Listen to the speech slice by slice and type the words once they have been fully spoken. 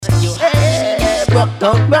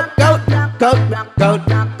Come back out. Come back out.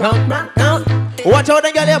 Come back out. Watch out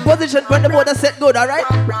and get your position when the motor set good, alright?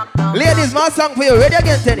 Ladies, my song for you. Ready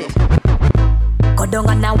again, Tenny? Go down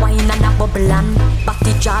and a wine and a bubble and back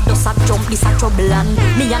the jar does a jump, this a trouble and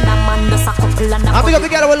me and a man does a couple and a I think the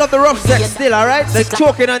girl will love the rough sex still, alright? Like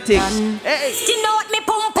choking and things. Hey. You know what me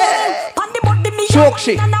pum pum. On the body me choke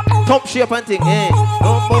shit. Top shape and thing. Hey. Boom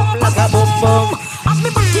boom like a boom boom.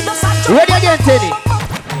 Ready again, Tenny?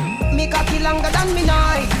 Me cocky longer than me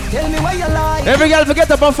night. Tell me where you lie. Every girl forget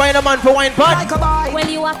about find a man for wine pot. Well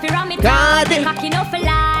you have to ram it down. Cocky no for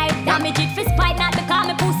life. Damage it for spite, not because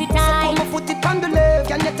me pussy tight. So come put it on the left,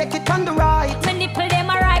 can you take it on the right? My nipple them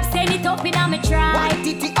a ripe, send it up in a me try.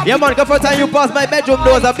 Yeah man, come first time you pass my bedroom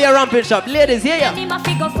doors, I'll be a ramping shop. Ladies, hear ya. Me ma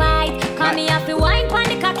figure fight. Call me have to wine pon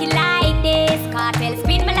the cocky like this. Cartel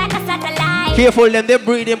spin me like a satellite. Careful them, they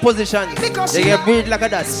breed in positions. They get breed like a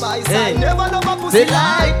dust. Hey. They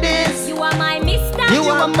like this. You are my mister. You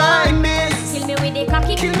are my miss. Kill me with the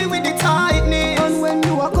cocky. Kill me with the tightness. And when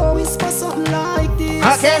you are go whisper something like this,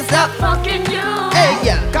 I can't stop fucking you. Hey,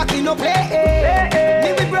 yeah. Cocky no play.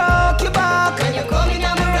 Me we broke your back. When you coming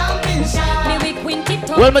on the ramping shot. Me we quint it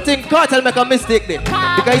up. Well, I think Cartel make a mistake there.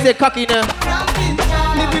 Because he said cocky in a...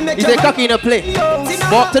 He said cocky in a play.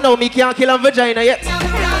 But to know me can't kill a vagina yet.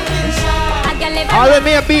 Always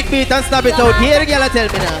me a beat and snap it out. Here the girl tell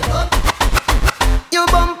me now. You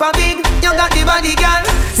bumper big, you got the body girl.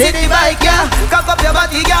 See the bike, yeah. Cock up your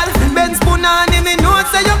body girl. Ben spoon and me know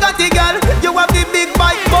say you got the girl. You have the big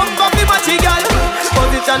bike, bump up the matchy girl.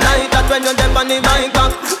 Position like that when you're deep on the mic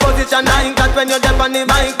back. Position like that when you're deep on the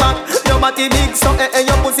mic back. Your body big so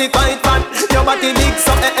your pussy quite fat. Your body big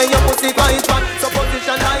so your pussy quite fat. So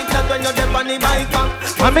position like that when you're deep on the mic back.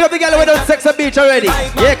 I'm make up the girl without sex and beach already.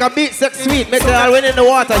 Yeah, can beat sex sweet. Make it all win in the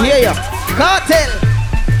water. Hear ya. Cartel.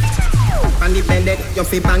 And the bend it, you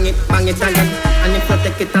feel bang it again. And if you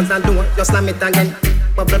take it as a door, you slam it again.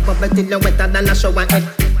 Bubble, bubble till you wetter than a shower head.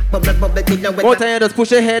 Bubble, bubble till you wetter. Both of you just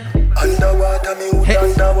push your head. Underwater, me hood,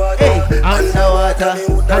 underwater. Hey, underwater,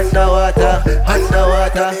 underwater,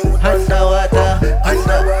 underwater, underwater,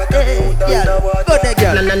 underwater. Yeah, go there,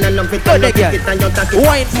 girl. Go there, girl.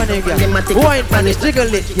 Wine for the girl. Wine for the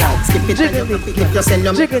jiggle it, girl.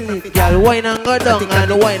 Jiggle it, girl. Wine and go down,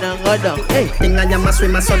 and wine and go down. Hey, thing I am a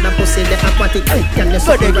swimmer, so the pussy the aquatic. Can you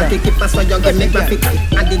go there, girl. Keep us so you get me graphic.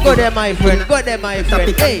 Go there, my friend. Go there, my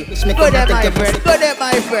friend. Hey, go there, my friend. Go there,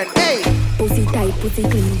 my friend. Hey. Pussy tight, pussy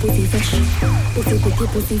clean, pussy fresh. Pussy pretty,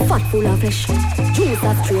 pussy fat, full of flesh. Juice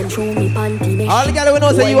a strain, show me panty mesh. All the girls we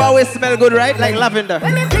know say you always smell good, right? Like lavender.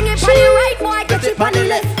 When me fling it on the right, boy, catch it on the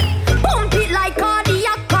left. Pump it like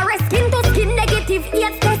cardiac arrest. Skin to skin, negative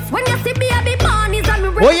 8 test. When you see baby born is on me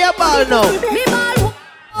breast. Where your ball now? Me ball,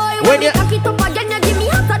 boy. When you cock it up again, you give me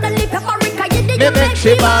hotter than the paprika. You dig me make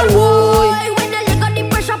she ball, boy. When you lick on the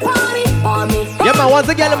pressure, pour me. Yeah, man, once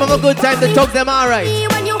again, I'm have a good time. The tugs them alright.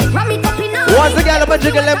 When you ram it up in once again, I'm gonna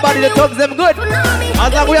jiggle them body. The tugs them good.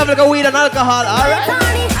 As long as we have like a weed and alcohol, alright.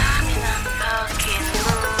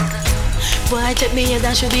 Boy, check me head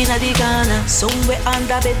and should be in the corner. Somewhere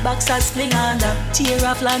under bed box and sling under. Tear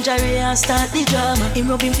off lingerie and start the drama. Him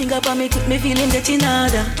rub him finger for me, keep me feeling getting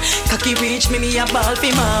harder. Cocky reach me a ball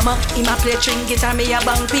for mama. Him a play string guitar, me a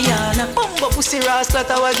bang piano. Bumbo pussy rascal,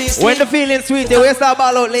 that was this. When the feeling sweet, they waste our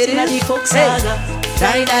ball out, ladies. Hey.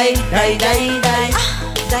 Die, die, die, die, die.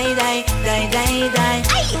 Die, die, die, die, die.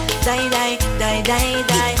 Die, die, die, die,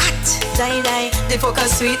 die. Die, die, the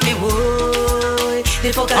focus sweet me, boy.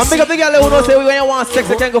 I'm big up the girl who knows say when you want sex,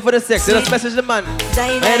 you can go for the sex. You just message the man.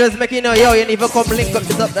 And you just make you know, yo, you need to come link up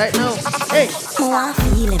this up right now. Hey. I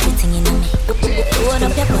feel everything in me. Hold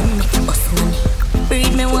up your bun, make it bust in me.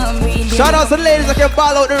 Breathe me one, breathe. Shout out to the ladies that can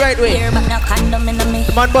ball out the right way.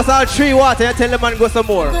 The man bust all 3 water and tell the man go some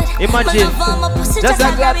more. Imagine. Just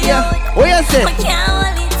like that, yeah. What you say?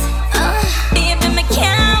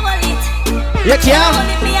 You can't?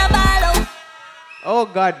 Oh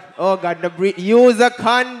God, the breed. Use a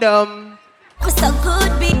condom. So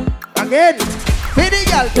good, be again. Pretty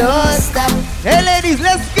girl, don't stop. Hey ladies,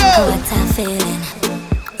 let's go. What I'm feeling,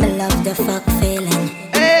 I love the fuck feeling.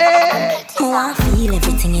 Hey. I feel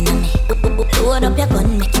everything in me. Load up your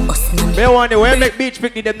gun, make it bust in me. They want the way make beach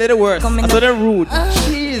picnic them, they're the worst. So they're rude.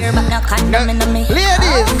 Jeez. Ladies.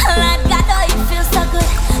 Lord God, oh, it feels so good.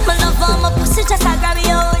 My love on my pussy, just I grab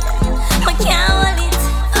your hold. I can't hold it.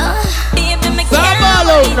 Baby, I can't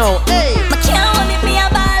hold it. No, hey. I can't hold it, me a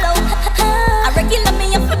ball out. I regular me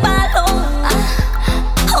up for ball out.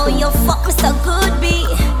 Oh, you fuck me so good, be.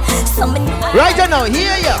 Right now,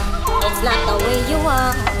 hear ya. It's not the way you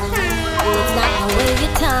walk. It's not the way you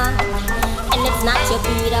talk. And it's not your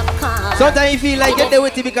beat up car. Sometimes you feel like you're there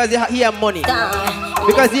with it because you have money.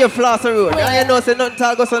 Because you're floss the road. And you know, say nothing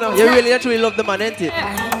to go so now. You really actually love the man, ain't it?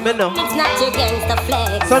 Me know. It's not your gangster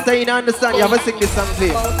flex. Sometimes you don't understand, you have to sing this song for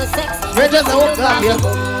you. We just a walk up here.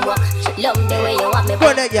 Love the way you want me.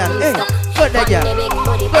 Go there, girl. Hey, go there, girl.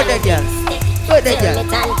 Go there, girl. Go there, girl.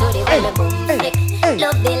 Hey,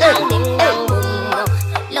 love the long ding dong boom.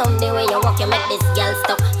 Love the way you walk, you make this girl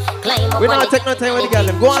stuck. Climb up. We don't take no time with the girl.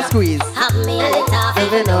 Go and squeeze. Have me a little.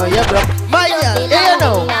 If you know, you bro. My girl, here you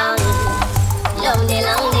know. Love the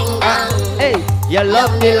long ding dong. Hey, you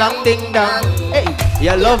love me long ding dong. Hey,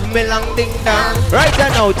 you love me long ding dong. Right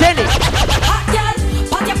now, Tenny. Hot girl,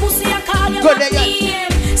 pat your pussy and call your Go there, man name.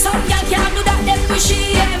 Some girl can't do that, them wish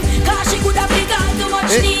shame. Cause she could have got too much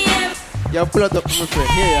name. You pull it up, my friend.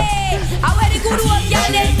 Here, Hey, I wear the good old girl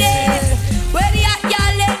them there. Where the hot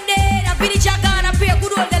girl them there. I finish a gun, I pay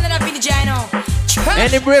good old girl and I finish I know.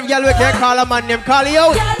 Any brave girl we can call a man name, call you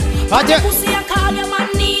out. Pat your pussy and call your man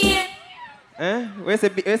name. Where's the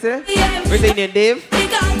name, Dave? He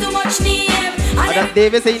got too much name. Oh, that's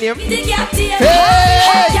Dave, is the name? Hey!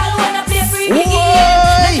 Girl wanna play free Whoa!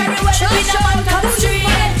 game. Let her wear with a man come straight.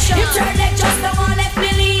 You turn like just the one left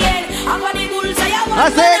million. I'm on the bulls, I want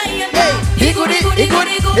I said, hey, he good. So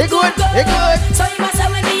you must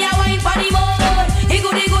have with me a wine for the moon. He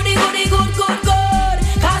good.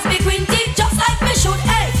 Cause me quinty just like me should.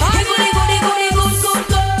 Hey, he good.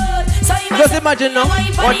 So you must Just imagine now,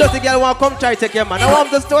 one dirty girl want to come try to take your man. I want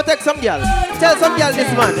just to take some girl. Tell some girl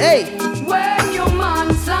this man, hey. when your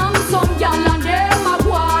man slam some girl and them a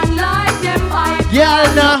go on like them I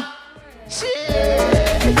Girl now.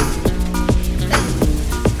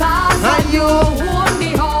 Cause And you own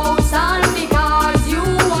the house and because you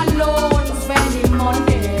alone spending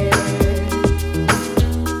money.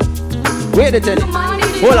 wait a minute.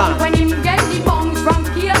 Hold on. When him get the bungs from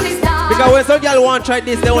careless time. Because when some girl want to try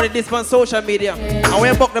this, they want this on social media. And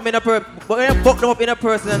when you buck them up in a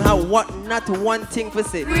person and have what not one thing for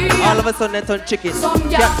say. All of a sudden they turn chicken.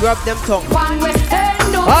 Can't grab them tongue. One West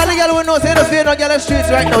End, no. All the girl will know say no fear no girl in the streets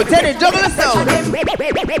right now. Tenny, juggle the sound.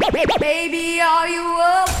 Baby, are you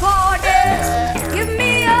up for this? Give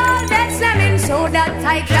me all that slamming so that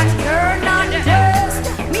I can turn on the test.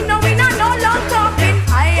 Me know we not no long talking.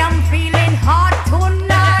 I am feeling hot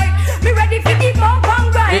tonight. Me ready for the bump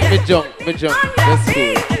and ride. Me jump. That's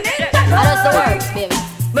cool. How does the works, baby?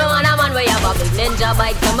 Me want a man where you have a big ninja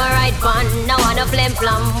bike to my right fun. Now want a flim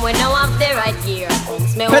flam when I have the right gear.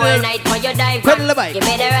 Thanks me Pedal. all night for your dive. Pedal the bike. Give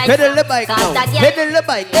me the right Pedal the bike Cause now. that get Pedal the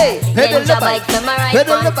bike. Hey, pedal the ninja bike. bike to my right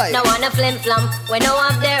Pedal the fun. bike. Now want a flim flam when I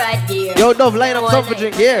have the right gear. Yo, Dove, line up some for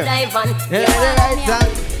drink here. Dive on. Yeah, the right song.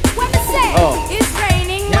 What I say? Oh. It's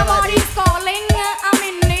raining, Yeah, my body's calling. I'm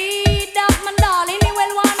in need of my darling. He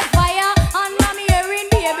will want a fire, and I'm hearing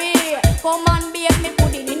baby. Come on, babe, me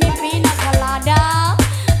put it in the pina colada.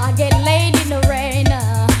 I get laid in the rain,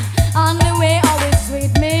 and the way always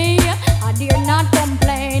sweet me. I dare not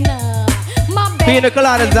complain. My baby, Pina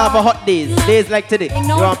coladas are for hot days. Days like today.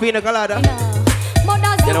 You want pina colada?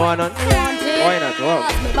 You don't want none? Why not? Wow.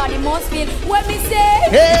 My body must feel when me say.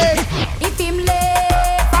 Hey! If him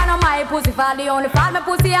late, I know my pussy fall. The only fall my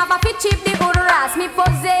pussy have a fit chip. The other ass me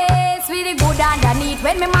possess with the good underneath.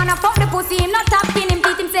 When me man a fuck the pussy, him not tapping him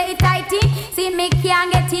teeth. Him say it tighty. See me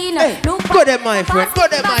can't get in. Hey, Look go there, my friend. Go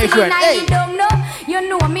there, my friend. Hey. Don't know. You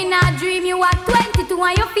know me not dream. You are 22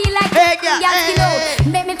 and you feel like Hey, girl. you know.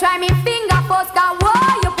 Make me try me finger first. Cause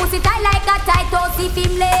whoa, your pussy tight like a tight toast. If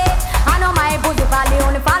him late, I know my pussy fall. The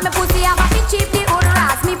only fall my pussy have a fit chip. The other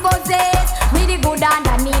ass me possess with the good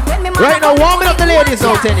underneath. When me man Right now, warming up the ladies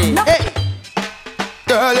now, Tenny. No. Hey!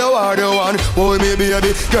 Girl, you are the one, boy me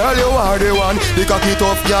baby. Girl, you are the one. The cocky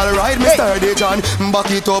tough girl, ride me Hey. sturdy John.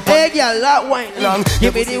 Back it up. Hey, girl, that wine long.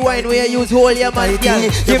 Give me the wine where you use whole your man, girl.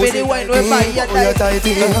 Give me the wine where buy your tight.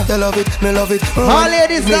 You love it, me love it. All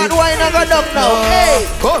ladies, that wine I got up now. Hey!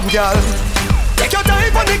 Come, girl. Take your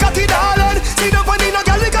time on the cocky, darling. Sit up on the no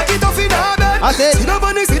girl, the cocky tough in her bed. I said, Sit up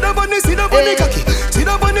on the, sit up on the, sit up on the cocky. Sit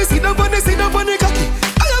up on the, sit up on the, sit up on the cocky.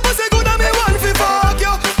 I love say good and me want fi fuck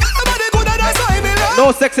you. Everybody good and that's why me love. no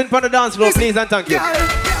sexing on the dance floor, please and thank you. Girl,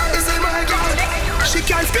 this is my girl. She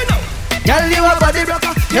can't spin up. Girl, you a body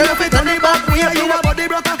broker. You know fi turn it back way. You a body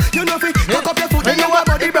broker. You know fi cock up your foot. You a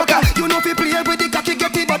body broker. You know fi play with the cocky,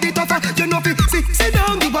 get the body tougher. You know fi sit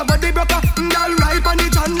down, you a body broker. Girl, right on the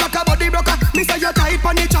chan like a body broker. Me say you tight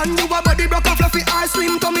on the chan, you a body broker. Fluffy ass,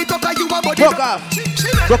 slim tummy tucker, you a body Broke broker. off.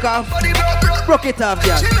 Broke off. Body broke. Broke it off,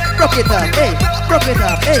 girl. Broke it off. Hey, broke it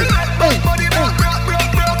off. Hey, hey. Body broke.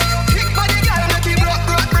 Kick body, girl, make it broke.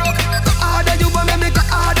 Go harder, you a make me go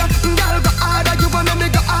harder. Girl, go harder, you a make me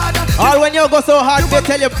go harder. All when you go so hard, they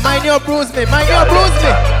tell you, mind your bruise me.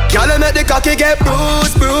 Y'all make the cocky get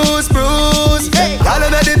bruised. Hey. Y'all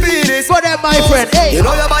You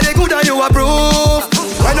know your body good and you approve.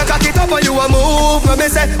 When I cock it up and you a move, let me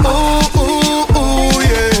say ooh,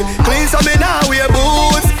 yeah. Clean some me now with your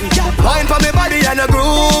boots. Wine for me body and a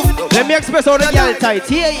groove. Let me express how the girl tight.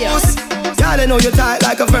 Yeah. Girl, I know you tight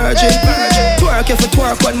like a virgin. Twerk if you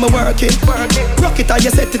twerk when me working. Rock it and you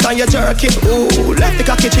set it and you jerk it. Ooh, let the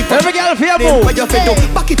cocky chip. Every girl feel move. What you feel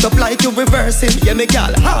do? Back it up like you reversing. Yeah, me girl,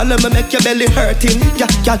 all of me make your belly hurting.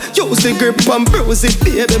 Girl, use the grip and bruise it.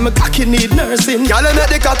 Baby, my cocky need nursing. Girl, I make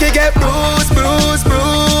the cocky get bruised.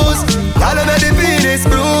 Girl, I make the penis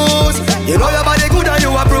bruise. You know your body good and you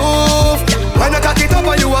approve. When I cock it up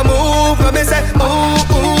and you a move, let me say ooh.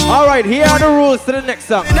 Alright, here are the rules to the next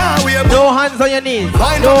song. No hands on your knees.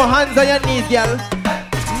 No hands on your knees, girl.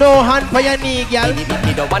 No hand for your knee, girl.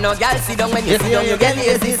 You don't want no girl sit down when you sit down, you get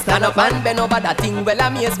lazy. Stand up and bend over, that thing well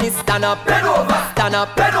amaze me. Stand up, bend over, stand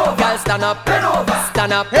up, bend over. Girl, stand up, bend over,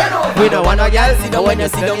 stand up, bend over. We don't want no girl sit down when you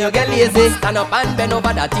sit down, you get lazy. Stand up and bend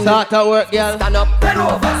over, that thing. Start to work, girl. Stand up, bend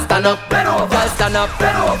over, stand up, bend over. Girl, stand up,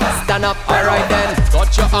 bend over, stand up. Alright then,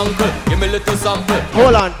 touch your ankle, give me a little sample.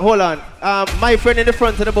 Hold on. My friend in the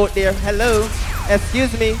front of the boat there. Hello.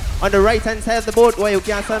 Excuse me. On the right hand side of the boat where you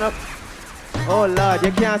can't stand up. Oh Lord,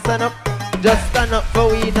 you can't stand up. Just stand up for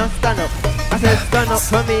we, not stand up. I said stand up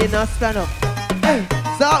for me, not stand up. Hey,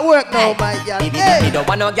 start work now, my girl. Hey. You don't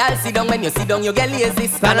want no girl sit down when you sit down, you get lazy.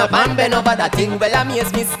 Stand up and bend over, that thing well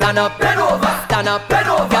amaze me. Stand up, bend over, stand up, bend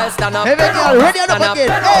over. Girl, stand up, every girl ready on up again.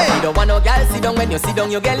 Hey. You don't want no girl sit down when you sit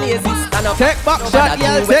down, you get lazy. Stand up, take back shot,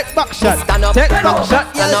 girl, take back shot. Stand up, take back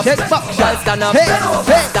shot, girl, take back shot. Stand up,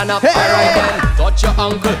 stand up. Hey. Alright then, touch your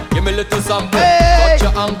ankle, give me a little sample. Touch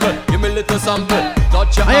your ankle, give me a little sample.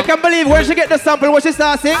 Touch your ankle. And you can believe where she get the sample, what she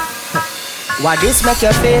start sing. Why this make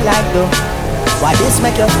you feel like though? Why this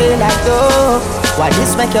make you feel like though? Why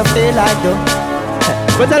this make you feel like though?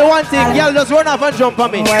 But tell you one thing, girl, just run off and jump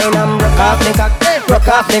on me. When I'm broke off me cock, broke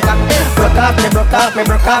off me cock, broke off me, broke off me,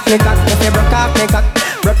 broke off me cock. If you broke off me cock,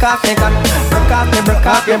 broke off me cock, broke off me, broke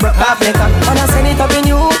off me, broke off me cock. Wanna send it up in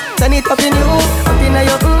you, send it up in you, up in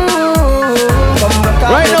your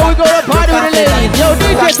right now we go to party with the ladies. Yo,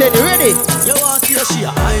 DJ Tenny, ready? You want to see the she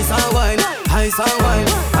ice and wine, ice and wine.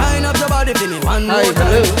 Wine up your body for me one more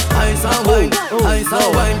time. Ice and wine, ice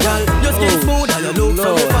and wine, girl. Your skin smooth and you look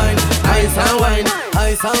so fine. Ice and wine,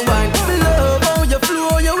 ice and wine. Love how you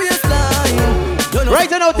flow your waistline. Right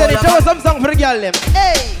now, Tenny, tell us some song for the girl them.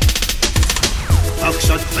 Hey.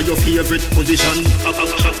 Action to your favorite position. Action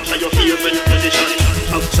to your favorite position.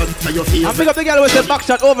 Action to your favorite. I pick up the girl with the back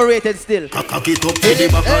shot overrated still. Cock it up to the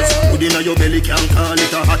backers. Put in your belly, can't call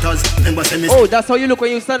it a hatters. Remember say me. Oh, that's how you look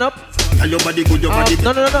when you stand up? Tell your body good, your body.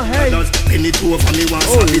 No, hey. Penny two for me once.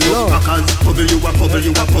 Oh, no. Packers. Bubble you a bubble,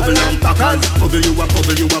 you a bubble and packers. Bubble you a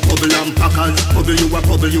bubble, you a bubble and packers. Bubble you a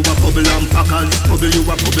bubble, you a bubble and packers. Bubble you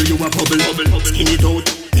a bubble, you a bubble. Skin it out,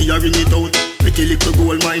 me a ring it out. Pretty little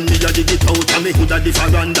gold mine, me a dig it out. And me hood a the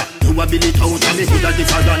veranda. You a build it out, and me hood a the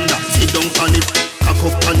veranda. Sit down on it, cock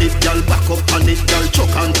up on it, girl. Back up on it, girl.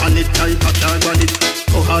 Choke on it, girl. Cock your on it.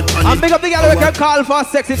 Go hard on it. And big up the girl we can call for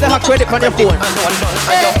sex if they have credit on your phone.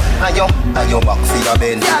 Ayo back for your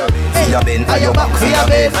bend, for your bend. Ayo back for your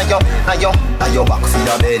bend. Ayo back for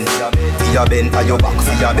your bend, for your bend. Ayo back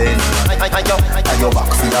for your bend. Ayo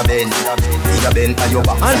back for your bend, for your bend. Ayo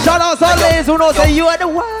back. And shout out all ladies who know say you are the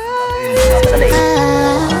one.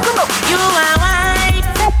 You are white.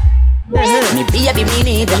 Me baby, me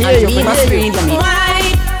need you and me must scream for me.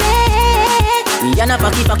 White. Me and a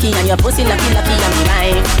packy and your pussy lucky and me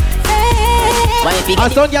life.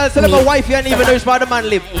 And some girls tell them a wife and even know which part the man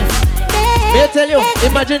live. Me tell you,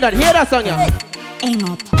 imagine that. Hear that song, yeah. Aim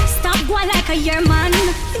up. Stop going like a year man.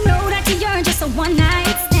 You know that you're just a one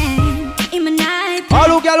night stand. In my night. All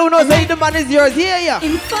who girl who knows say the man is yours, hear ya.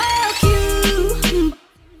 In fuck you.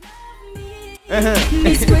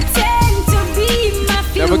 Miss pretend to be my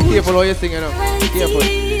future. Yeah, be careful how you sing, you know. Careful.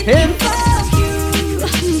 Him. Fuck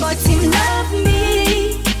you, but him love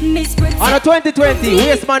me. Miss pretend. On a 2020,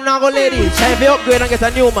 waste man now go ladies. Time for upgrade and get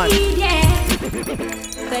a new man. Yeah.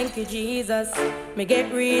 Thank you, Jesus. Me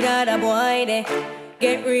get rid of the boy there.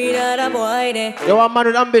 Get rid of the boy there. You want man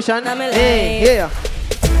with ambition? Hey, yeah.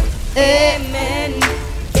 Amen.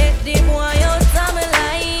 Get the boy out of my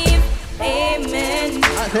life. Amen.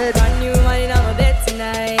 I said. Brand new man in my bed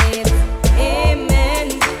tonight. Amen.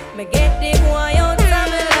 Me get the boy out of my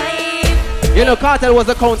life. You know, Cartel was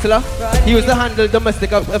a counselor. He used to handle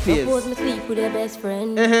domestic affairs. Suppose me sleep with your best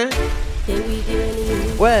friend. Then we do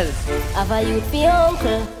anything. Well. Have a youth for your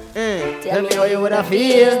uncle. Tell me how you would have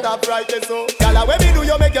feel. Stop right there, so. Gala, when me do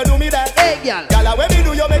you make you do me that? Hey, girl. Gala, when me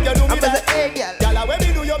do you make you do me that? Hey, girl. Gala, when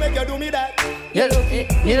me do you make you do me that? You know,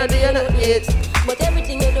 it. But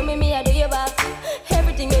everything you do me, I do you back.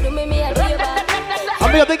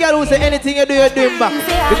 up the girl who say anything you do, you're doing back.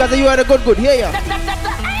 Because you are the good. Here you.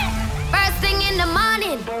 First thing in the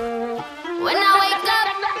morning, when I wake up,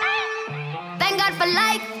 thank God for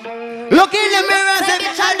life. Look in the mirror and say,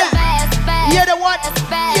 you're the what?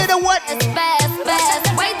 You're the what?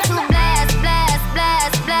 Way too blessed.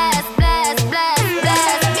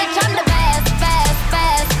 Get on the best.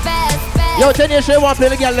 Yo, Tenny, you sure you want to play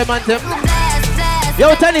the girl them anthem?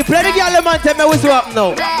 Yo, Tenny, play the girl them anthem and what's up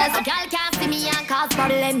now? Girl can't see me and cause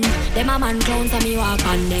problem. Them a man clowns and me walk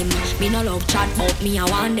on them. Me no love chat but me I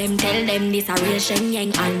want them. Tell them this a real Shen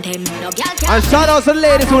Yang anthem. No girl can't. And shout out to the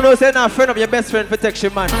ladies who know say not friend of your best friend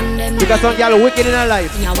protection man. Because some girl are wicked in her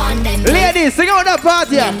life. Me I want them. Ladies, sing out that part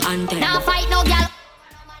here. Now fight no girl.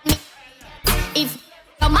 If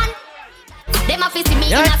a man, them a fi see me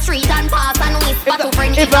in the street and pass and whisper to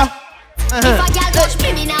friend. If a girl touch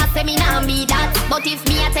me, me nah say me nah be that. But if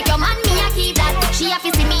me a take your man, me a keep that. She a fi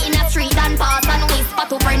see me in the street and pass and whisper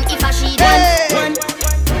to friend if a she done.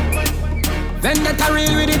 Vendetta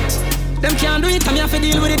real with it. Them can't do it, and me have to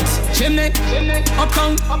deal with it. Chimney,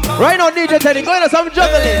 uptown. Right now, DJ Tenny, go into some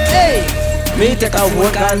juggling. Hey. Me take a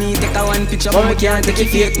walk and me take a one picture, but me can't take a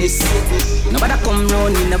fakeness. Nobody come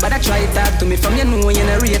round me, nobody try to talk to me. From you know you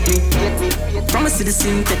not rate me. From a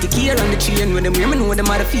citizen, take a care on the train. When them hear me know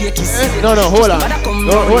them are the fakies. No, hold on. Hold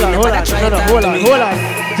on.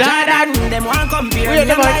 Jordan, them want compare me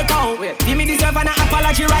like how. Give me this an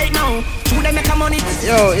apology right now. To them make a money.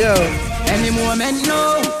 Yo. Any moment,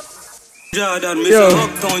 no. Jordan, me say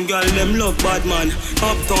uptown girl, them love bad man.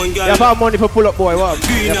 Uptown girl. You have money for pull up boy, what?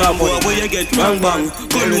 Green and boy, where you get bang bang.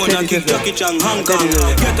 Cold one and kick Jackie Chan, Hong Kong.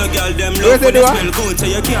 Get a girl, them love when they smell good. So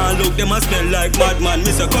you can't look, them a smell like madman.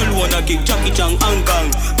 Me say cold one and kick Jackie Chan, Hong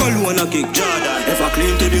Kong. Cold one and kick Jordan. If I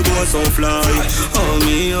clean to the boss, so fly. Oh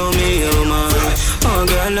me, man. Oh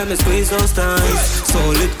girl, let me squeeze those thighs. So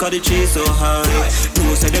lit, cause the cheese so high.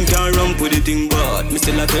 No say them can't run with the thing, but me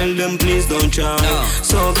still I tell them please don't try.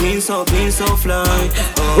 So clean, so fly.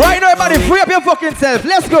 Right now, everybody, free up your fucking self.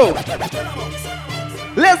 Let's go.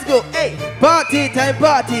 Hey, party time. Hey,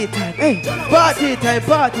 party time.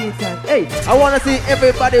 Hey, I wanna see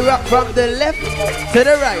everybody rock from the left to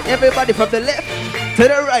the right. Everybody from the left to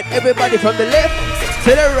the right. Everybody from the left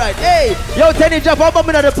to the right. Hey, yo, Tenny, jump up on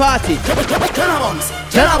the party. Tenna bombs.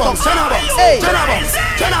 Hey, big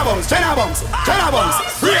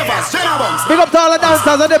up to all the dancers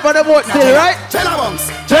on the boat still, right? Tenna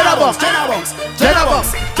bombs. Do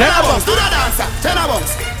the dancer. Tenna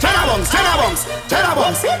bombs.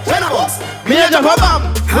 Me a jump a bomb.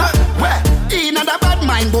 Where? In the bad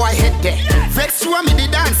mind boy head there. Vex show me the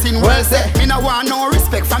dancing well say. Me no want no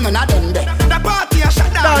respect from none of them there. The party a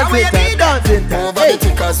shut down. Dancing time. Over the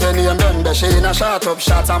tickers when you done the she in a shot up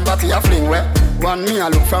shots and body a fling where. One me a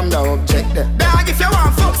look from the object there. Dog if you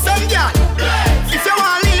want fuck some girl. If you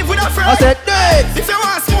want live with a friend. I said do it. If you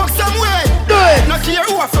want smoke some way. Do it. No care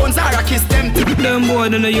who a phones are a kiss them. Them boy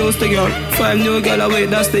than they used to girl. 5 new girl away,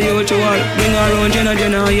 that's the usual. Bring her around Jenna,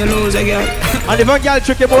 you lose a girl. And if a girl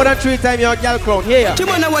trick you more than 3 times, your girl crown. Here. She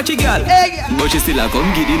wanna watch a girl. Hey. But she still a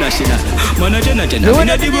come get in a shina. Man a Jenna, we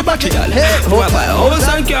not deal with back girl. Who a buy a house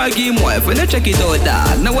and car, give him wife. When you check it out,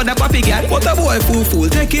 dog. Now what a papi girl. What a boy fool.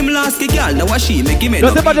 Take him last girl. Now what she make him in.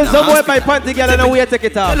 Don't say about some boy by panty girl and we take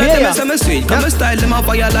it off. Tell them sweet. Come style them up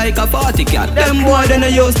for you like a party cat. Them boy then they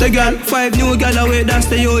used to girl. 5 new girl away, that's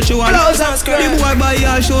the usual. Blouse and skirt. The boy buy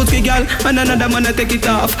a shoes for girl. And another man a take it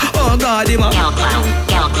off. Oh God, him a Gal clown.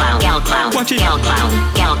 watch it. Gal clown.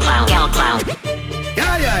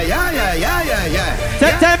 Yeah.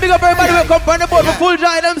 Take time, big up everybody who come on the boat for full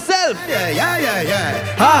joy themselves.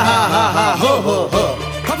 Yeah. Ha. Ho.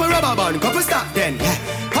 Couple rubber band, couple stop then.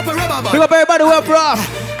 Couple rubber band. Big up everybody who prof.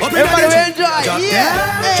 Everybody will enjoy.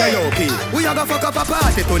 Yeah. J.O.P. We are gonna fuck up a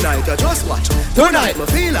party tonight. Just watch. Tonight, me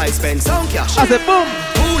feel I spend some cash. I said boom.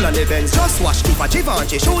 Cool on the Benz, just watch. If a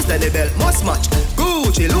Givenchy shoes, then the belt must match.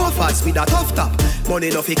 Gucci loafers with a tough top. Money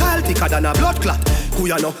no fi call thicker than a blood clot. Who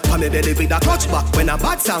ya know? I'm a belly with a clutch back. When a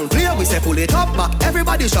bad sound clear, we say pull it up back.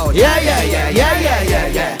 Everybody shout. Yeah.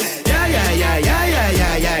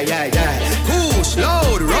 Push,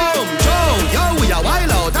 load, rum, Joe. Yo, we are wild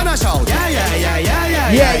out and a shout. Yeah.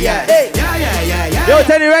 Yo,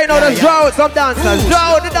 Tenny, right now, let's draw out some dancers. Draw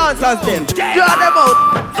out the dancers, them. Draw them out.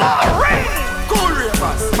 Cool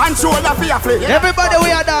ravers, man shoulder for your flick. Everybody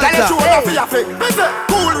we are dancing. Tell your shoulder for your flick.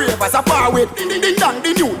 Cool ravers are far with ding dong,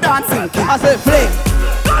 the new dancing king. I said flick.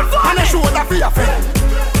 And a shoulder for your flick.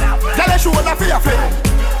 Tell your shoulder for your flick.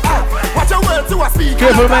 Watch your words to a speak.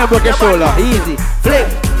 Careful, man, broke your shoulder. Easy. Flick.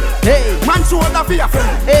 Hey. Man shoulder for your flick.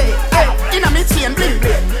 Hey. In a mid chain bling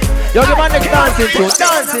bling. Yo, the man next dancing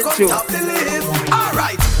too.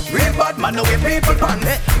 Alright. Real bad Man, no way people pan.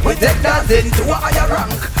 We take that into a higher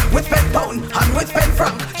rank. With pen pound and with pen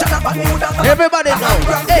franc. Everybody know.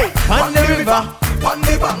 Hey, on the river, on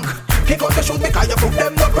the bank. Kick out the shoes because you put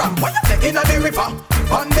them no cramp. When you take in the river,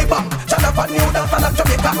 on the bank. Jonathan knew that and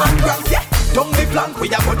Jamaica and Grand. Yeah, down the flank, we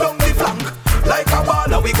a go down the flank. Like a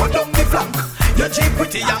baller, we go down the flank. You're cheap,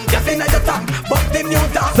 pretty young, gas in your tank. But the new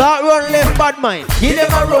dance. Start run left, bad mind. Give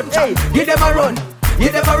them a run, hey, give them a run.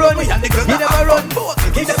 Give them a run, give them a run.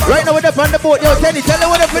 Right now we're up on the boat, yo, Tenny, tell them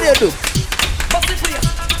what the video do. Bust it clear,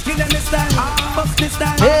 give them this style, bust this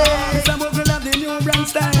style. It's a move, we love the new brand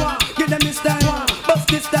style. Give them this style, bust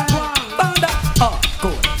this style. Banda,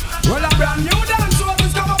 cool. Roll a brand new dance, so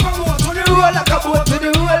this come up and walk. To the roll like a boat, to the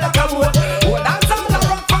roll like a boat. Oh, dance all the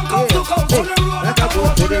rock from coast to coast. To the roll like a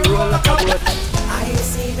boat, to the roll like a boat. I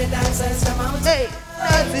see the dancers come out. Hey,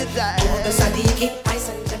 that's it, the Sadiki, I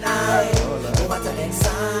send tonight. Over to next side.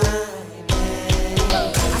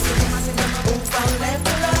 I see them move from left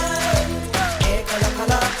to right. Hey,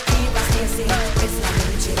 color, keep us kissing. It's not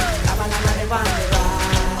reaching.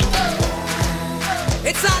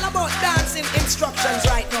 It's all about dancing instructions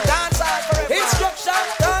right now. Dance all forever. Instruction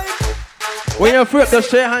time. When you're free up, just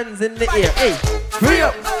share hands in the air. Hey, free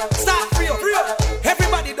up. Start free up, free up.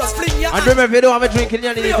 Everybody just fling your And remember, if you don't have a drink in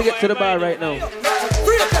your hand, you need to get to the bar right now.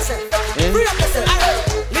 Free up yourself. Free up yourself.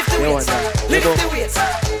 Lift the weights. Lift the weights.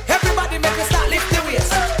 Everybody make me start lift the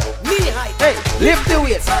weights. Knee height. Hey, lift the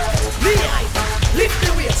weights. Knee height. Lift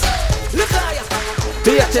the weights. Lift higher.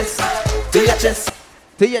 To your chest. To your chest.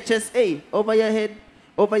 To your chest. Hey, over your head.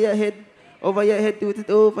 Over your head. Over your head. Do it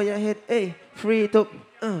over your head. Hey, free it up.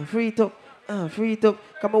 Free it up. Free it up.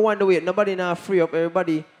 Come on, wonder weight. Nobody now free up.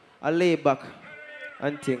 Everybody a lay back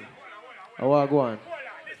and think. I want to go on.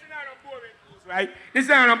 Right? This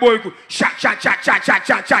is a boy who shot.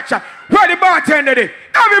 Where the bartender there?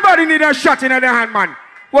 Everybody need a shot in their hand, man.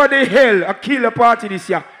 What the hell? A killer party this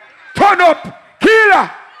year. Turn up.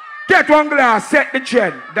 Killer. Get one glass. Set the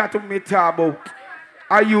trend. That's what me talk about.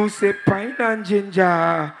 Are you say pine and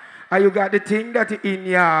ginger? Are you got the thing that in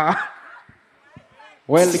ya?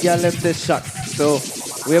 Well, the girl left this shot. So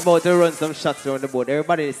we're about to run some shots around the board.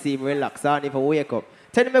 Everybody seem relaxed. I don't even wake up.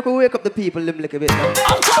 Tell them to wake up the people a little bit. Now.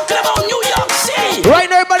 I'm talking about New York City. Right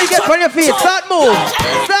now, everybody get on your feet. Start move.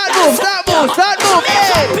 Start move. Start move. Start move.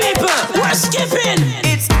 Hey. People, we're skipping.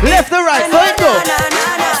 It's left to right. So it go.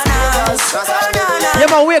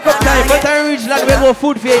 Yeah, man, wake up time. But I reach that we go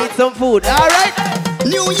food for you. Eat some food. All right.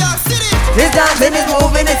 New York City. This dancing is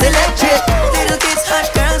moving. It's electric. Little kids,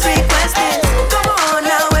 hot girls request this. Come on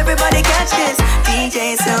now, everybody catch this.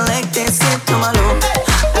 DJ select this. Skip to my loop.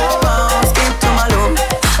 Skip to my loop.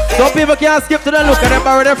 Some people can't skip to the look and they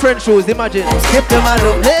borrow their French shoes. Imagine. Skip to my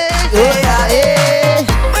look. Hey, hey.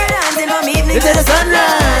 We're dancing from evening to the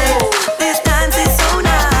sunrise. This dance is so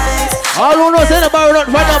nice. All who knows they borrow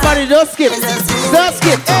nothing for nobody. Just skip. Just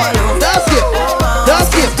skip. Hey. Just skip.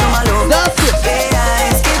 Just skip. Just skip.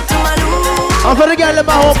 And for the girl in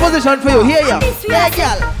my home position for you. Here ya. Yeah,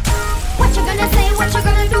 girl. What you gonna say? What you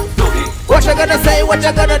gonna do? What you gonna say? What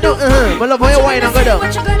you gonna do? I love how you whine and go down.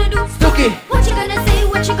 What you gonna do? Stooky. What you gonna say?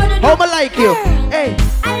 What you gonna do? How I like you? Hey.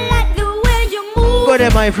 I like the way you move. Go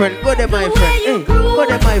there, my friend. Go there, my friend. Hey. Go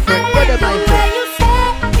there, my friend. Go there, my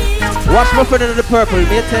friend. Watch my friend in the purple.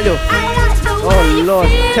 May I tell you? Oh Lord,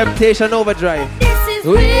 Temptation Overdrive. This is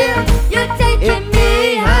real. You're taking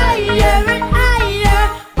me higher and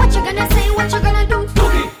higher. What you gonna say? What you gonna do?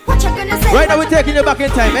 What you gonna say? Right now we're taking you back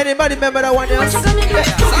in time. Anybody remember that one else? What you gonna do?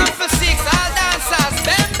 Song for 6, all dancers,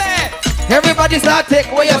 bembe. Everybody start take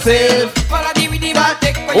for yourself. Follow the rhythm and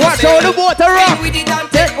take for yourself. Watch how the water rock. With it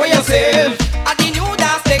and Take for yourself. And the new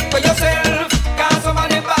dance, take for yourself. Cause some of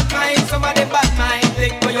them bad mind, some of them bad mind.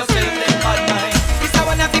 Take for yourself, them bad mind. This a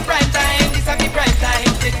one of the prime time, this a the prime time.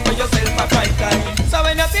 Take for yourself a prime time. So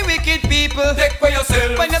when you see wicked people, take for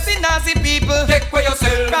yourself. When you see nasty people, take for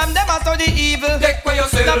yourself. From them out to the evil, take for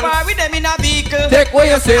yourself. The bar with them in a vehicle, Take for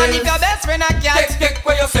yourself. and if your best friend a cat, take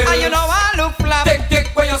for yourself. And you know I look flap, take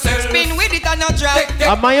for yourself. Spin with it and not drop.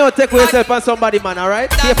 And my own take for yourself and somebody, man, alright?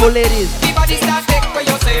 Careful, ladies. Everybody start take for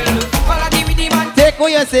yourself. Follow the rhythm and Take for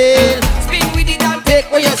yourself. spin with it and Take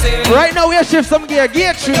for yourself. Right now we'll shift some gear.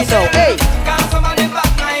 Gear 3 now. Hey. Cause some of them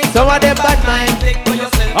bad mind. Some of them bad mind. Take for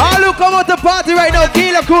yourself. All who come out to party right now,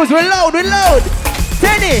 Killer Cruise, we're loud, we're loud.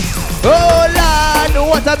 Tenny, oh Lord,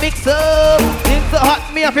 what a mix up. Things so hot,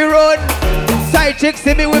 me have to run. Side chick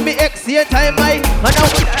see me with me ex, here time I. And now,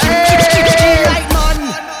 hey. Right man.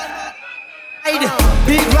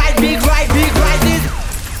 Big ride, big ride, big ride this.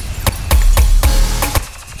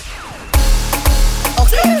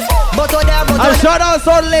 Okay. And shout out to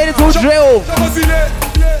all the ladies who drove.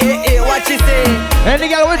 Hey, what you say? Any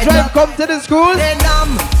girl will drive come to the school. Hey,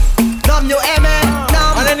 Nam, you amen.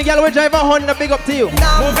 And any girl will drive a Honda, big up to you.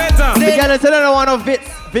 Move it on. The girl is don't want no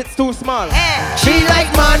Vits too small. She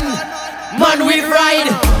like man we ride.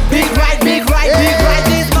 Big ride this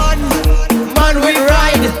man we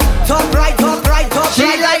ride. Top right. She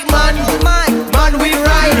like man we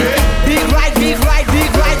ride. Big ride this man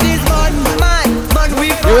we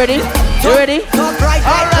ride. You ready? Top right.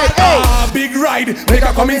 Alright, hey. Big ride, make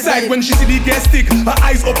her come inside when she see the gas stick. Her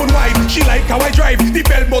eyes open wide. She like how I drive the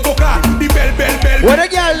bell motor car. The bell. What the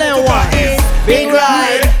girl them want? Big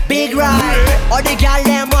ride. Or the girl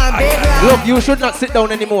them want big ride. Look, you should not sit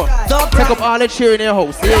down anymore. Take up all the chair in your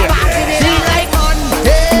house. Yeah. She like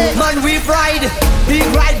man we ride. Big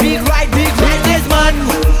ride this man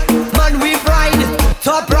we ride.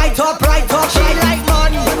 Top right. She like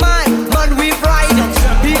man we ride.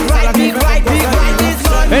 Big ride this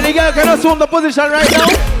man. Any girl can assume the position right now?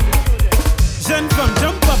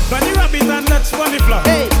 Jump up, bunny rabbit and touch on the floor.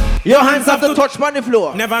 Hey, your hands have to touch on the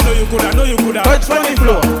floor. Never know you coulda. Touch on the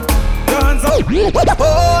floor. Your hands up.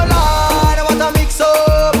 Oh Lord, what a mix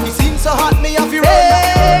up. It seems so hot, me have you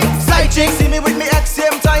run. Side chick see me with me ex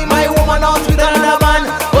same time. My woman out with another man.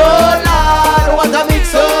 Oh Lord, what a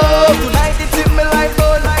mix up. Tonight it in me like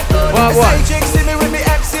gold. Side chick see me with me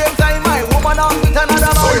ex same time. My woman out with another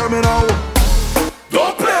man. So hear me now.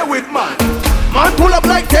 Don't play with man. Man pull up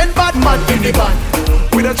like 10 bad man in the van.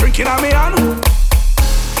 With a drink in my hand.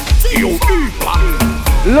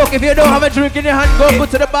 Look, if you don't have a drink in your hand, go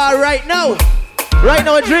put to the bar right now. Right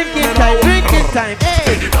now, drinking time.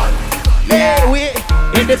 Hey, yeah, we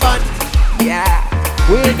in the van. Yeah,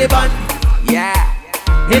 we in the van.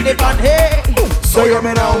 Yeah, in the van. Hey, so hear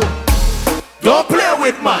me now. Don't play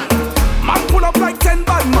with man. Man pull up like 10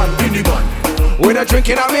 bad man in the van. With a drink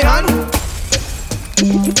in my hand.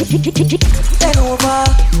 Bend over,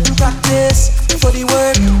 practice for the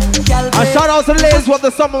work. And shout out to the ladies who have the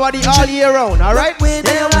summer body all year round, alright? With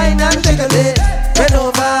their wine and take a lick. Bend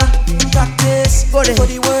over, practice for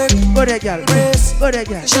the work. Go there, girl. Go there,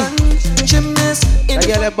 girl. Gymnast in that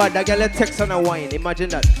girl is bad. That girl is text and a wine. Imagine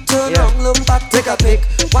that. Turn on, look back, take a pic.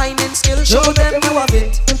 Whining skill, show them you have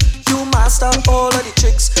it. You master all of the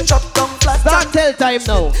tricks. Drop down flat. Start tell time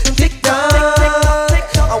now. Tick down,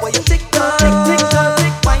 how are you tick down? Tick down.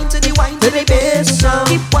 Wine to the bass now.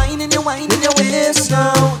 Keep whining your waist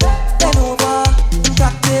now. Bend over,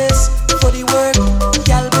 practice for the work.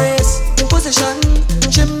 Gal brace, position,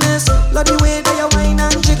 gymnast. Love the way that you whine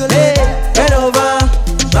and jiggle it. Bend over,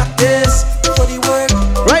 practice for the work.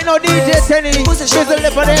 Right now, DJ Tenny, Bizzle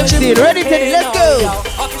left on the MC. Ready, Tenny? Let's go.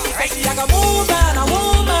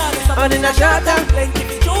 And in a shot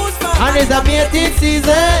and it's a mating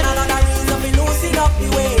season.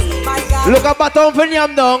 Look at bottom for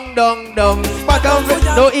yam dong. Bottom for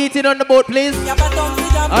no eating on the boat, please.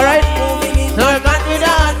 Alright? No, I'm not with a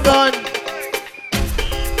handgun.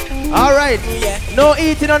 Alright. No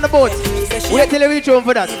eating on the boat. Wait till you reach home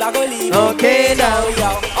for that. Okay, now.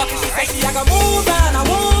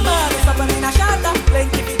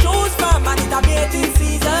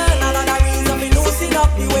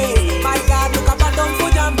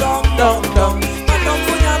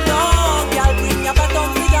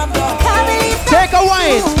 Take a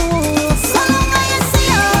wine.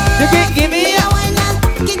 You can give me a wine.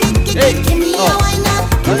 Give me a wine.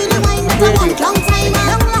 Give me the wine. Long time.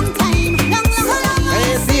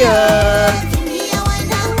 I see her. Give me a wine.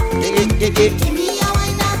 Give me a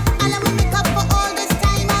wine. And I will make up for all this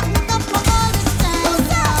time.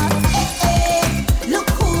 Hey, look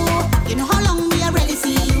who. You know how long we already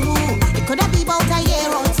see you. It could have been about a year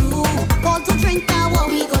or two. Call to drink now what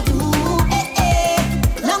we go do.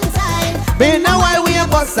 Long time. Been a while we a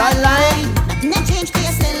bust a line. Nothing that changed, but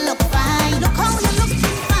you still look fine. Look how you look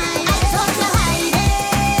fine. I thought you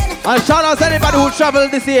hiding. And shout out to anybody who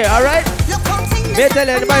traveled this year, alright? May tell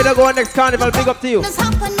you, anybody that go on next carnival, big up to you. So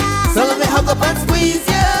let me hug up and squeeze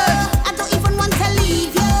you. I don't even want to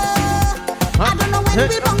leave you. I don't know when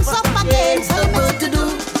we bounce up again. Tell me what to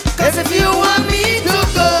do. Cause if you want me to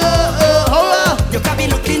go, you can be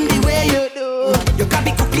looking the way you do. You can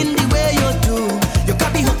be cooking the way you do. You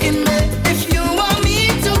can be hooking me. If you want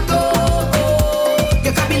me to go,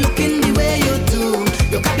 you can be looking the way you do.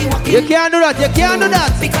 You can be walking. You can't do that,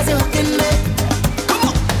 Because you're hooking me. Come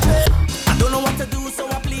on. I don't know what to do, so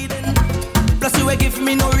I'm pleading. Plus you give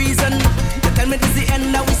me no reason. You tell me this is the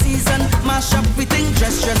end of the season. Mash up everything,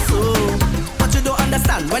 dress so. But you don't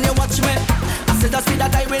understand when you watch me. I said just see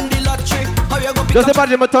that I win the lottery. How you go pick just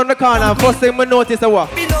imagine me turn the corner, first thing me notice the what?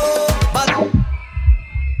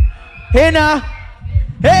 Hey now.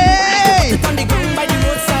 Hey! You turn the ground by the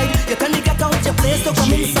roadside. You turn the get out your place to So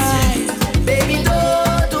come inside, baby,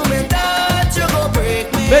 don't do me that, you go break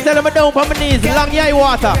me. Better let me down on my knees, long yai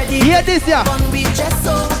water. Hear this, yeah.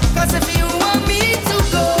 Cause if you want me to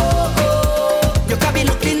go, you can be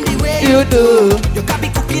looking the way you do. You can be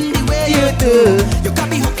cooking the way you do. You can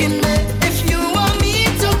be hooking me. If you want me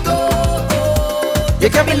to go, you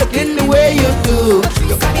can be looking the way you do.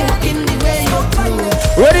 You can be looking the way you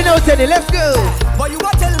do. Ready now, Tenny, let's go. But you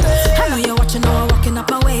got tell me. I know you're watching, now I'm walking up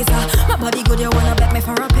my ways. My body good, you wanna bet me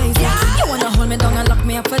for a pace. You wanna hold me down and lock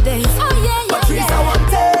me up for days. Oh yeah, but please, I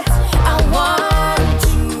want it. I want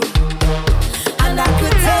you. And I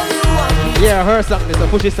could tell you what. Yeah, her song, it's a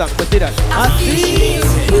pushy song, but see that. I feel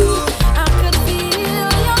you. I could feel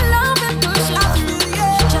your love and push it.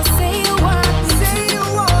 Just say you want me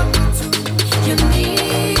to. You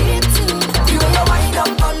need to. You wanna wind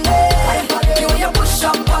up on me. You wanna push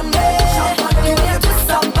up on me. You wanna twist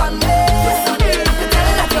up on me. You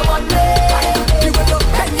tell that you want me. You wanna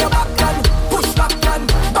bend your back and push back and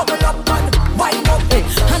bubble up and wind up.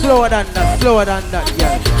 Slower than that, slower than that,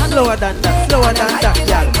 yeah. Slower than that, slower than that,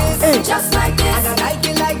 yeah. Hey. Just like this, I like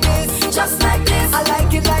it like this. Just like this, I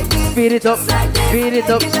like it like this. Speed it up, speed it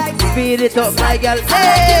up, speed it up, my girl.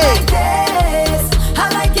 Hey! I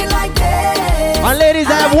like it like this. And ladies,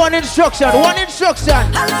 I have one instruction, one instruction.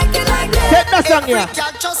 I like it like this. Take that song here.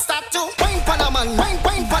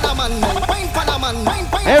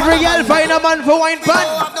 Every girl find a man for wine pan.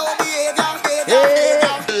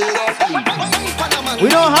 We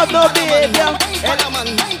don't have no behavior.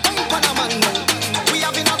 We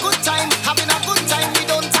having a good time, we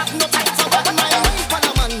don't have no time for bad mind.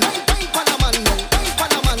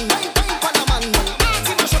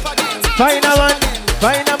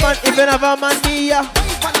 Find a man, if you have a man here.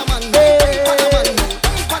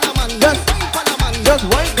 Just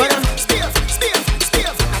wine pan.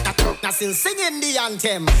 Now singing the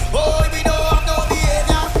anthem. Oh, we don't have no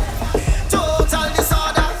behavior. Total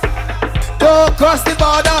disorder. Don't cross the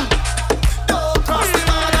border. Don't cross the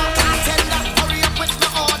border. Can't tell that, hurry up with the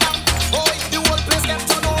order. Oh, the whole place get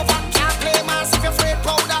turned over. Can't play mass if you're afraid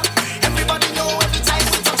powder. Everybody know every time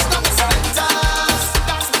we touch down the centers.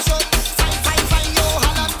 That's the show. Fine, yo,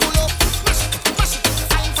 hand and pull up. Mash it,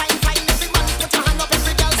 fine. Every man put your hand up,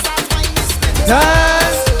 every girl start fine.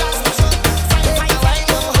 That's the show. Fine,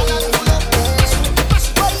 yo, hand and pull up.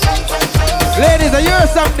 ladies, I hear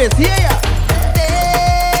some this, yeah.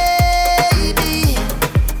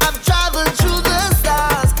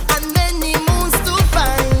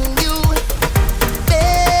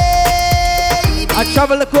 I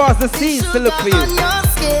travel across the seas to look for you.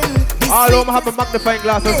 All over have a magnifying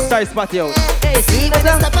glass and style spot you. Hey, see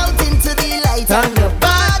that? Step out into the light and your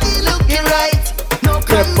body looking right. No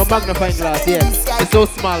yeah, my magnifying glass, yeah. It's so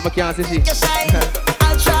small, I can't see.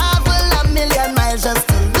 I'll travel a million miles just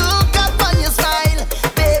to look up on your smile.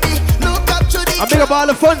 Baby, look up to the I big up all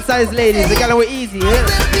the fun size ladies, they got away easy, yeah.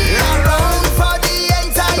 We'll be around for the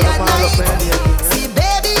entire night. See,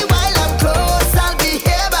 baby, while I'm close, I'll be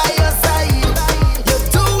here by your side. You're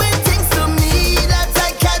doing things to me that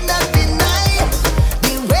I cannot deny.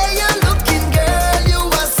 The way you're looking, girl, you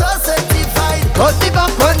are so certified. Cut the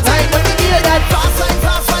back one time when you hear that. Fast wine.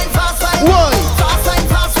 Whoa. Fast wine.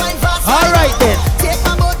 All right then. Take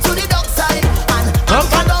my boat to the dock side and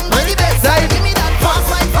Come down by the bedside. Give me that fast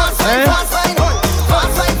wine. Fast wine.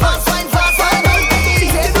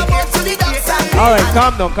 Take my boat to the dock side. All right,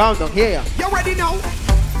 calm down, here. You ready now?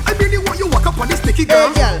 I really want you walk up on this sticky girl.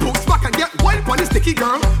 Hey, girl. Post back and get wild on this sticky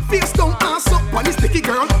girl. Face down, ass up on this sticky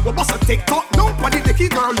girl. We bust a TikTok now on this sticky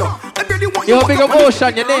girl. I really want you Yo, walk big up up on this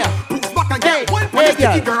ocean, sticky you girl. there. Post back and Hey, get wild on this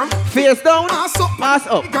sticky girl. Face down, Ass up, ass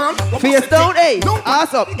up. girl. We Face bust a down, tick hey, now on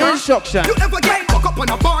ass this up. sticky girl. Instruction. You ever get walk up on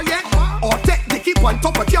a bar yet? Or take the keep on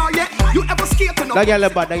top of car yet? You ever skate on a That girl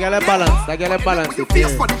balance. That girl balance. you It, face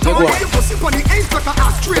yeah. for the You door, go you on. go sit on the ends like a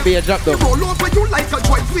ass straight. Be a drop down. You roll over you like a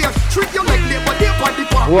joint wheel. Treat you like labor day on the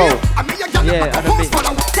bar. Whoa. I mean you got Yeah, like a and a horse bit. for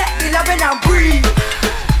the Take the loving and breathe.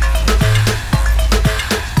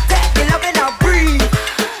 Take the loving and breathe.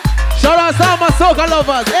 Shout out to all my soca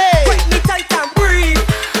lovers. Hey, Grip me tight and breathe.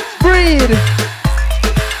 breathe.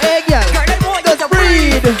 Hey, girl, Girl, I want you just to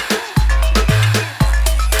breathe.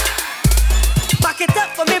 Back it up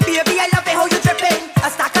for me, baby. I love it how you dripping. A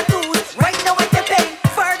stack of tools, right now I'm dipping.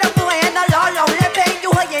 Furthermore, and a lot of living. You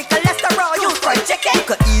high in cholesterol, you fried chicken. You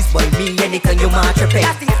could ease by me anytime you mind tripping.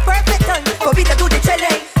 That's the perfect time for me to do the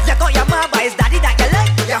chilling. You got your mama, is daddy that you like.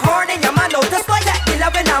 Your horn and your man, no, just like that. You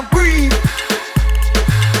loving and breathe.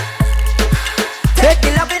 Take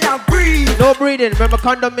the loving and breathe. No breathing. Remember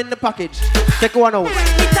condom in the package. Take one out.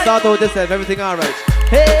 Start out yourself. Everything all right.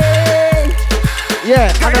 Hey.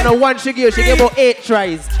 Yeah, I don't know one she gave about 8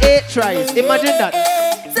 tries. 8 tries. Imagine that.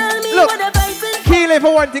 Look, Keely,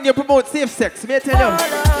 for one thing, you promote safe sex. May I tell you?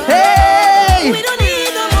 Hey! We don't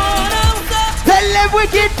need no more now. Tell them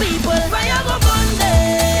wicked People, fire go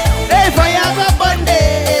Monday. Hey, fire go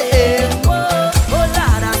Monday. Oh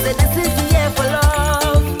Lord, I said this is the year for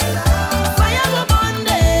love. Fire go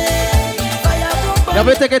Monday. Fire go Monday.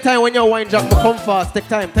 Now, take your time when you wine drop, but come fast. Take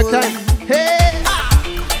time, take time. Hey!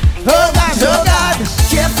 Oh God, oh God.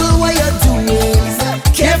 Careful what you're doing.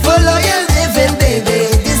 Careful how you're living, baby.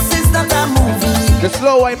 This is not a movie. The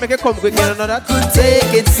slow wine make it come quick, you know that? Could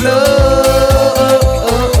take it slow.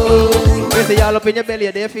 You see y'all up in your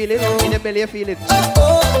belly, they feel it. In your belly, you feel it.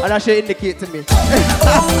 And that should indicate to me.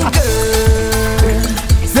 Oh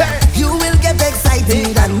girl, you will get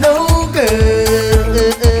excited. I know, girl.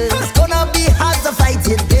 It's gonna be hard to fight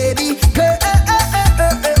it, baby. Girl,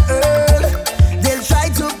 they'll try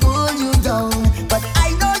to pull you down, but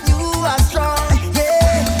I know you are strong.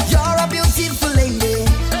 Yeah, you're a beautiful lady.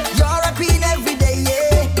 You're a queen every day.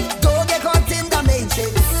 Yeah, don't get caught in the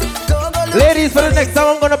matrix. Don't go Ladies, for the next time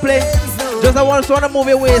I'm gonna play, just I want to move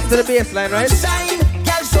your waist to the baseline, right?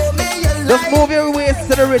 Just move your waist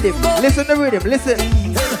to the rhythm. Listen to the rhythm, listen.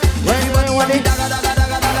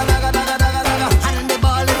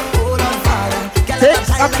 Take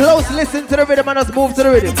a close listen to the rhythm and just move to the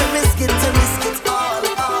rhythm.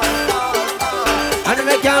 And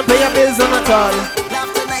we can't pay your bills on at all.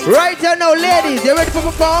 Right here now, ladies, you ready for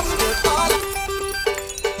perform?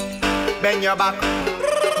 Bend your back.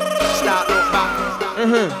 Start look back.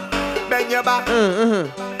 Bend your back.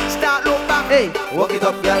 Start look back. Hey, walk it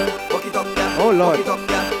up, girl. Walk it up, girl. Oh Lord. Walk it up,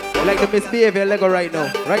 girl. You like to misbehave your Lego right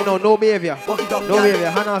now. Right now, no behavior. Walk it up, no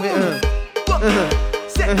behavior. Hand off it.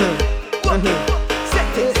 Set it. Walk it.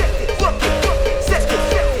 Set it. Walk it. Set it.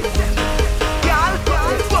 Girl.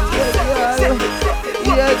 Walk it. Set it.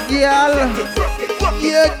 Yeah, girl.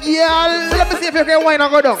 Yeah, girl. Let me see if you can whine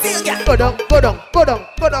and go down. Go down, go down, go down,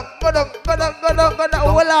 go down, go down, go down, go down, go down.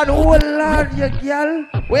 Hold on, yeah, girl.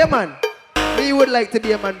 Wait, man. We would like to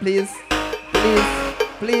be a man, please. Please,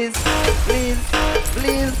 please, please,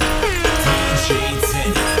 please.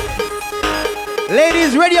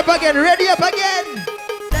 Ladies, ready up again, ready up again.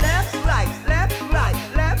 Left, right, left, right,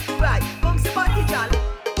 left, right. Bounce your body, girl.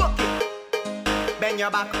 Walk it. Bend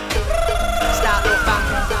your back. Start look back.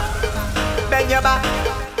 Bend your back.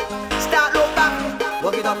 Start look back.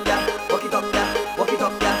 Walk it up, girl. Walk it up, girl. Walk it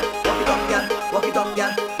up, girl. Walk it up, girl. Walk it up,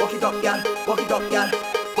 girl. Walk it up, girl. Walk it up, girl.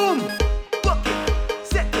 Boom. Walk it.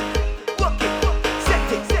 Set it. Walk it.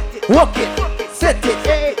 Set it. Set it. Walk it. Set it.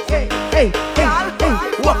 Hey, hey, hey, hey, hey.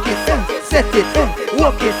 Walk it. Set it.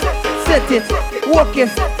 Walk it. Set it. Walk it.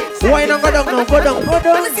 Why not go down now? Go down. Go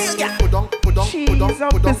down. Cheese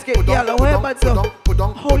and biscuit, girl. How your butt up?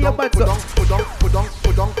 How your butt up?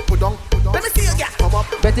 Let me see you, girl. Come up.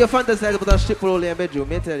 Bet you fantasize about a strip roll in your bedroom,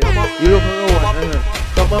 me tell you. You look for one.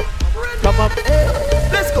 Come up. Come up.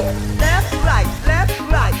 Let's go. Left, right, left,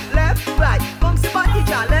 right, left, right. Bounce your body,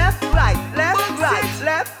 girl. Left, right, left, right,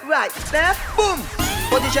 left, right, left. Boom.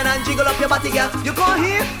 Position and jiggle up your body, girl. You go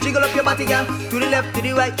here, jiggle up your body, girl. To the left, to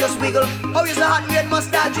the right, just wiggle. How is the hot red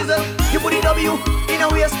mustard drizzle? You put the W in a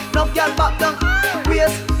waist, knock girl back down.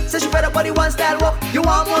 Waist, say she better body one style walk. You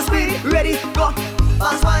want more speed? Ready, go.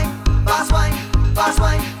 Fast wine, fast wine, fast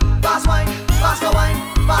wine, fast wine, faster wine,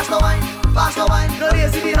 faster wine, faster wine. No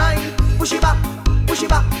lazy behind. Push it back, push it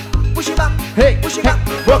back, push it back. Hey, push it back.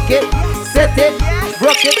 Rock it, set it,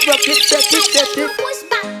 rock it, rock it, set it, set it. Push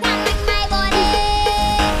back and make my body.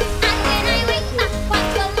 And when I wake back,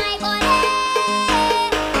 control my body.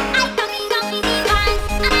 I come in down with the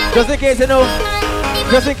dance. Just in case you know,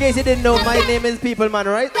 just in case you didn't know, my name is People Man,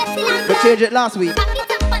 right? We changed it last week.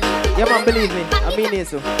 Yeah, man, believe me, I mean it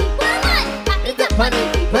so. It's a funny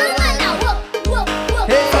people.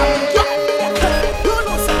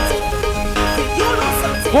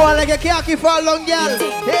 Go on like a khaki fall long, girl.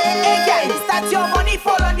 Hey, girl, start your money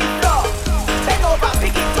fall on the floor. Bend over,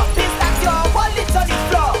 pick it up. This start your wallet on the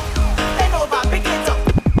floor. Bend over, pick it up.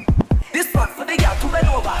 This part for the girl to bend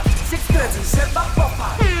over. 6 curtains, set back bumper.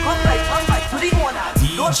 Come right to the owner.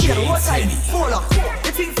 Don't share the whole time. Fall up,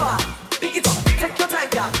 the thing far. Pick it up, take your time,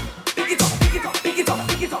 girl. Pick it up, pick it up, pick it up,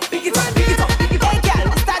 pick it up, pick it up, pick it up, pick it up. Hey,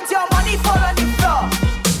 girl, start your money fall on the floor.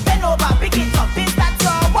 Bend over, pick it up. This start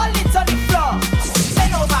your wallet on the floor.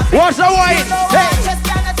 What's the wine? Hey!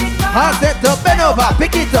 I'll set up, bend over,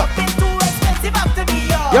 pick it up.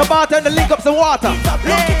 Your bartender link up some water.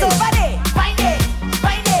 Hey. Find it.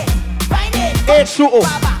 Hey, shoot up.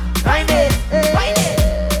 Find it.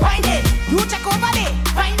 You check over there.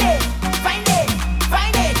 Find it.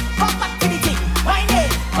 Come back to the thing. Find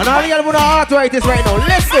it. And all y'all with arthritis right now.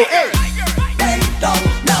 Let's go. Hey.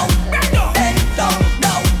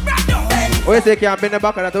 What you say? Can't bend the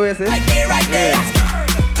back of that? What you say?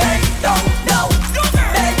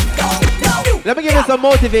 Let me give you some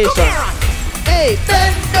motivation. Hey,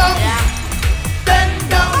 bend down. Bend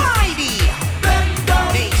down.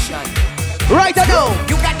 Nation. Right now.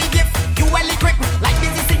 You got the gift. You well equipped. Like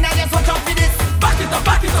busy signal, just watch out for this. Back it up,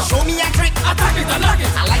 back it up. Show me a trick. Attack it, I like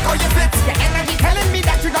it. I like how you fit. Your energy telling me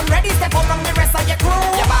that you done ready. Step up from the rest of your crew.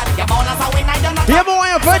 Your body, your ball as a winner. You're not. Yeah, but what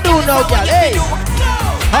you for do now, girl? Hey.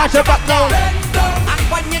 Arch your back down. And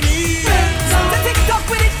when you need the TikTok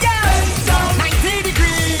with it, girl. 90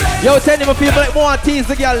 degrees. Yo, Tenny, my people like more tease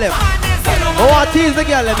the girl them. I want to tease the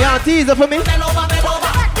girl them. You want to tease her for me?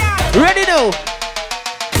 Ready now?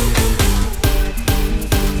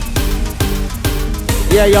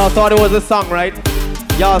 Yeah, y'all thought it was a song, right?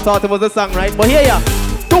 Y'all thought it was a song, right? But here ya.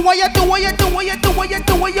 Do what you do, what you do, what you do, what you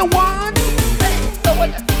do, what you want.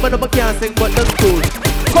 But I can't sing, but that's cool.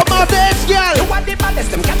 Come off the edge, girl.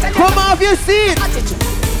 Come off your seat.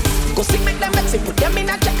 Go sing, make them mix it, put them in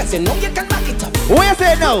a check, cause you know you can back it up. What you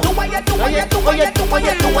say now? Do what you do, what you do, what you do, what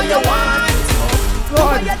you do, what you want.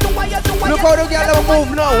 God. Look how the girl never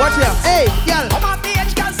move now. Watch here. Hey, girl. Come off the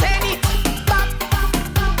edge, girl, say it.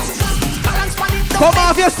 Come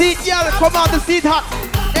off your seat, girl. Come off the seat, hot.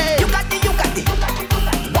 Hey. You got it, you got it.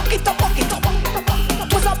 Walk it up, walk it up.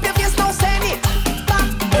 Push up your face now, say it.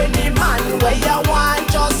 Any man where you want,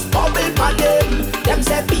 just bubble for them. Them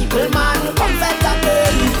say people, man,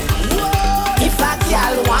 comfortable. If a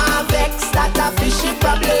girl want vex, that a fishy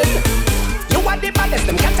problem. You are the baddest,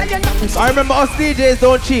 them can't tell you nothing. I remember us DJs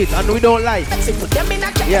don't cheat and we don't lie. Put them in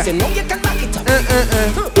a check, you know you can back it up.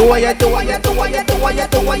 Do what you do, what you do, what you do, what you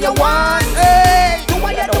do, what you want. Hey. Do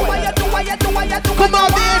what you do, what you do, what you do, what you do. Come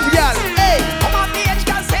on the edge, girl. Hey. Come on the edge,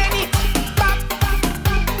 girl, say it.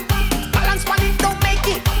 Balance on it, don't make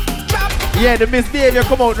it. Drop. Yeah, the misbehavior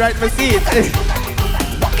come out right, me see it.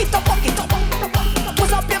 Walk it up, walk it up.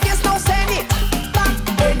 Push up your face now, say it.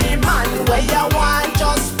 Any man where you want,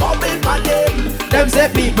 just bubble for them. Them say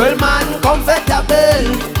people, man, comfortable.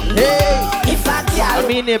 Hey. If a girl, I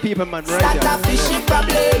mean here people, man, right that a fishy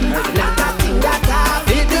problem. Not a thing that I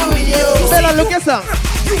feel do with you. Bella, look at song.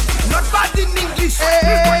 Not bad in English.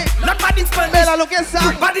 Hey. Not bad in Spanish. Bella, look at song.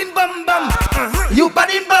 You bad in bum bum. You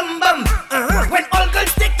bad in bum bum. When all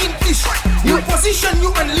girls take in fish, you position,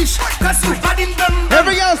 you unleash. Cause you bad in bum bum.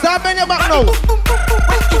 Every girl start bend your back now.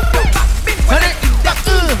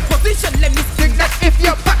 Position, let me sing that. If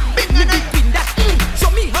you're back, bend that.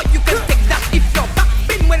 Show me how you can take that. If you're back,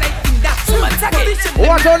 bend when I in that.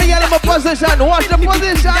 Watch all the girl in my position. Watch the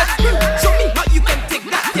position. Show me how you can take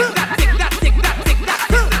that. Take that, take that, take that, take that,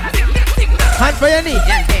 take that. Hand for your knee.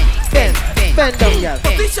 Bend down, girl.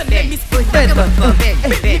 Position, let me spring. Bend down.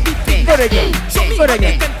 Good again. Good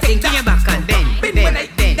again. Think your back and bend.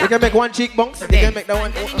 You can make one cheek bounce. You can make that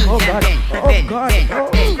one. Oh God. Oh God.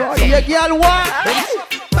 Oh God. Yeah, girl, what?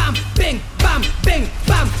 Bam, bing, bam, bing,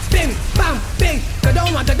 bam, bing, bam, bing. Go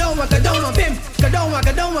down, bim. Go down,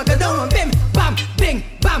 bim. Bam, bing,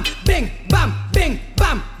 bam, bing, bam, bing,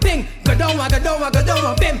 bam, bing. Go down,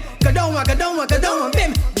 bim. Go down,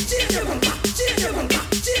 bim.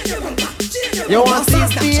 You want to see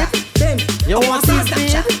speed? You want to see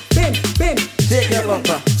speed? Bim. Take your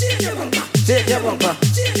bumper. Take your bumper.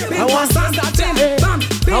 I want sounds that bim, bam,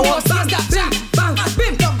 bing. I want sounds that bim, bam,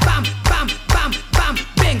 bim, bam, bam, bam, bam,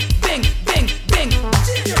 bing, bing, bing, bing.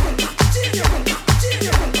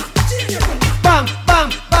 Bam, bam,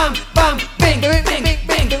 bam, bam, bing, bing, bing,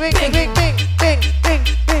 bing, bing, bing, bing, bing,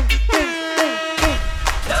 bing.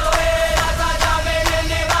 The way that I jam in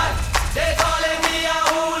the van, they calling me a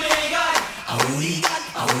hooligan. A hooligan.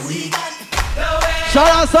 shout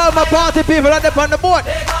out to all my party people that up on the boat.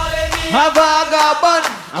 Have a vagabond.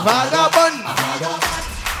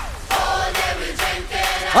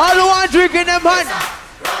 All who want drink in them hand.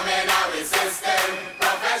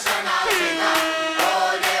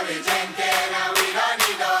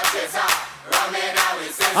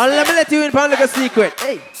 And let me let you in for a little secret.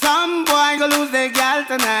 Hey. Some boy go lose their girl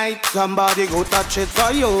tonight. Somebody go touch it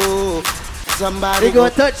for you. Somebody go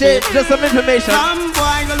touch it. Just some information. Some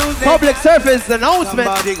boy go lose their public service announcement.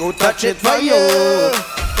 Somebody go touch it for you.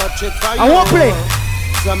 Touch it for you. I won't play.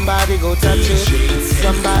 Somebody go touch it.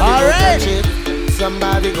 Somebody all go right. touch it.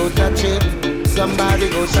 Somebody go touch it. Somebody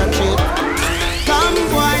go touch it. Some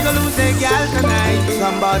boy go lose their girl tonight.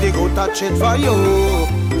 Somebody go touch it for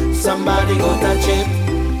you. Somebody go touch it.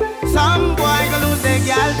 Some boy go lose their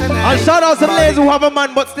girl tonight. And shout out to the ladies who have a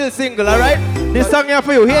man but still single, alright? This song here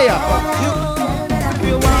for you, here ya.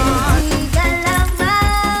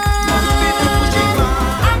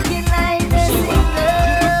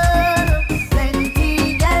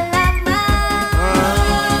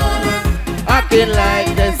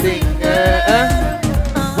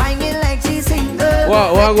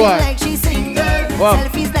 Wagwan. Like she sing, girl. What?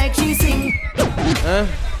 Selfies like she sing. Huh?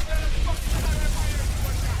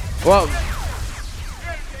 What?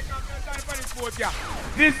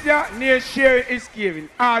 This year, near sharing is giving.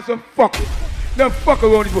 So fuck it. No fuck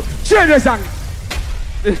around this boat. Change the song.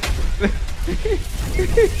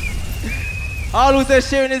 All who say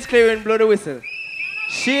sharing is clearing, blow the whistle.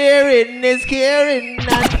 Sharing is caring.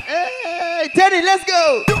 And hey, Tenny, let's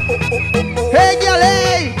go. Hey, girl,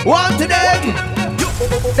 hey. One to them.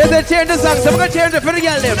 Let's change the song. So I'm going to change it for the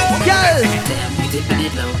girl. Girl. Damn, we dipping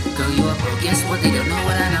it low. Girl, you up, bro. Guess what? They don't know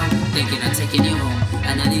what I know. Thinking I'm taking you home.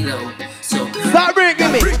 And I need low. So start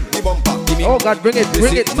bringing me. Oh God, bring it to me.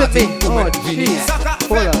 Oh jeez.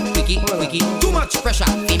 Hold on. Wiki, too much pressure.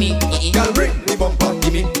 Gimme, girl, bring the bumper.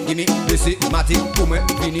 Gimme. This is Matty. Come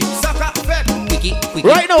Vini. Saka fed. Wiki.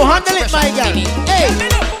 Right now, handle it, my girl. Hey.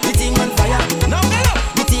 The thing on fire. No,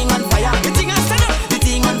 the thing on fire. The thing on stand up. The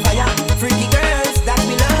thing on fire. Freaky girls that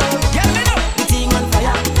we love. The thing on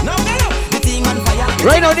fire. No, the thing on fire.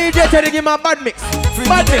 Right now, DJ Tenny, give me a bad mix.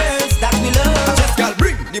 Bad mix. That we love. Girl,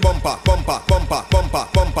 bring the bumper.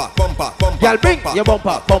 Girl, bring your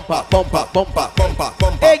bumper.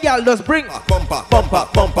 Hey, girl, just bring bumper.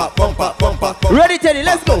 Ready, Tenny?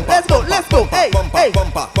 Let's go. Hey.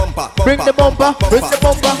 Bring the bumper.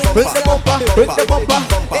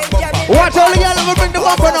 Watch all the girls will bring the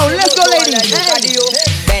bumper now. Let's go, ladies.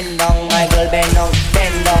 Bend down, my girl, bend down.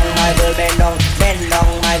 Bend down, my girl, bend down. Bend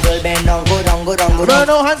down, my girl, bend down. Go down. Burn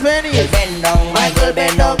no hands, Penny. Bend down, my girl,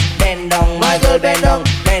 bend down. Bend down, my girl, bend down.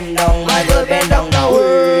 Bend down, my girl, bend down now.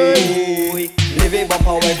 Live it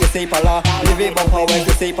bumper when you say pala. Live it bumper when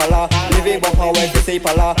you say pala. Live it bumper when you say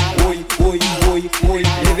pala. Oi.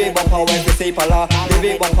 Live it bumper when you say pala. Live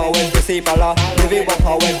it bumper when you say pala. Live it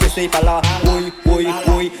bumper when you say pala. Oi.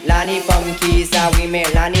 Lani from Kisa, we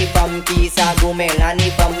make Lani from Kisa, go make Lani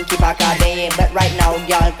from Kipaka Day. But right now,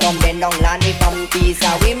 y'all come bend down. Lani from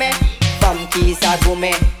Kisa, we make from Kisa, go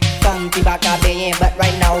make from Kipaka Day. But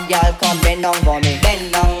right now, y'all come bend down for me.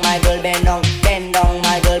 Bend down, my girl, bend down. Bend down,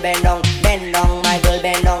 my girl, bend down. Bend down, my girl,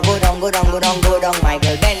 bend down. Go down, my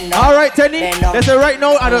girl, bend down. All right, Tenny. Let's say right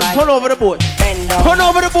now, I just turn over the boat. Turn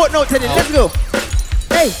over the boat now, Tenny. Let's go.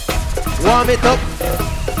 Hey, warm it up.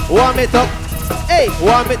 Hey,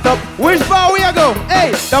 warm it up. Which bar we a go?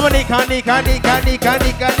 Hey, Dominica.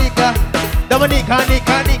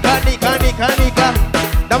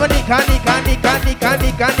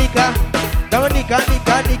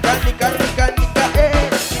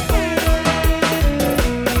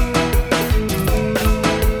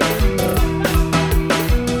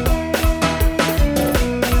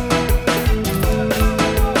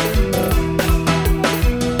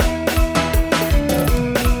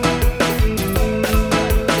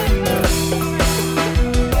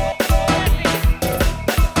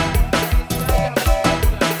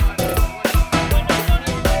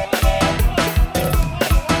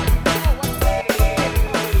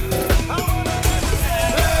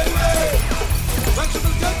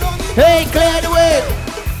 Hey, clear the way.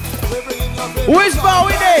 Which bar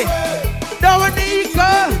we there? Dominica.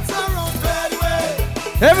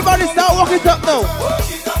 Everybody start walk it up now.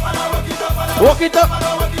 Walk it up.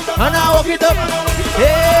 And now walk it up.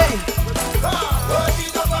 Hey.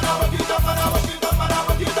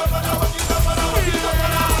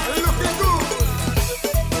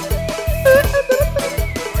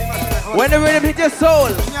 When the rhythm hit your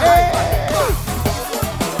soul. Hey.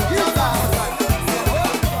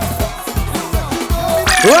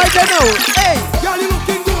 Right now, hey, girl, you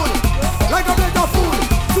looking good, like a plate of food.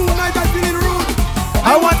 Tonight I'm feeling rude.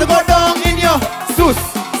 I want to go down in your sus.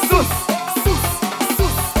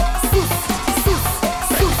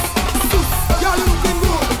 Girl, you looking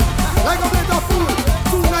good, like a plate of food.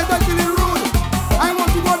 Tonight I'm feeling rude. I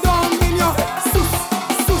want to go down in your sus.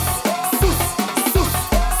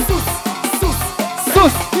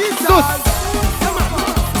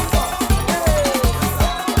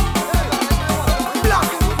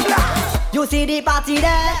 You see the party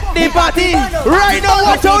there? The party, right now,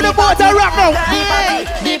 watch how the boat are rock now. Hey,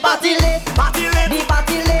 the party lit. The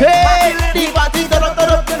party lit. Hey, the party, The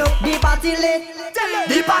party lit.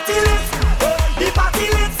 The party lit. The party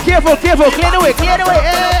lit. Careful, clear the way,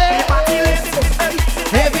 Hey.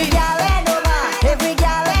 Every girl and over. Every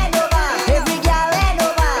girl and over. Every girl and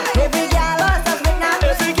over. Every girl wants to swing now.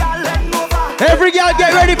 Every girl and over. Every girl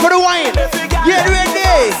get ready for the wine. Get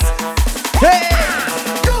ready. Hey.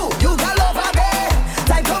 You got love again.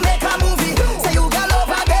 Time to make a movie. Say you got love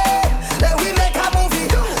again. Let we make a movie.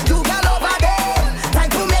 You got love again. Time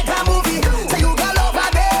to make a movie. Say you got love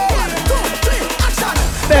again. 1, 2, 3, action.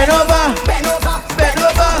 Bend over.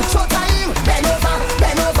 Showtime.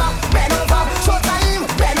 Bend over. Showtime.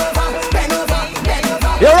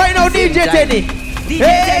 Tenny.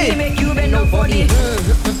 Hey, make you bend down for the.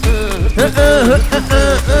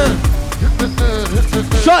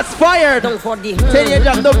 Shots fired. Tenny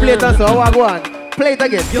drop the plate and so I go on. Play it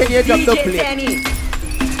again. Tenny drop the plate.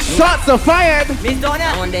 Shots are fired. Miss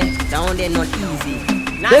Donna. Down there, not easy.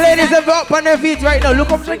 The ladies have up on their feet right now.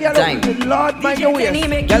 Look up to the girl. Lord, mind your way.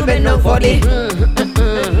 Girl, bend down for the.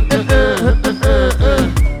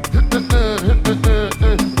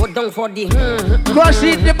 Go down for the. Crush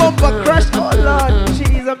it, the bumper, crush. Oh Lord,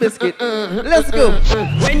 cheese and biscuit. Let's go.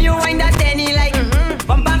 When you wind that Tenny like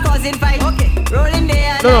bumper causing fight. Okay. Rolling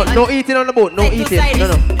there. No eating on the boat. No eating.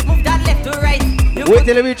 No. Move that left to right. Wait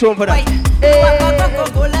till we reach home for that.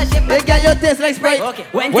 Hey, get your taste like Sprite. Okay.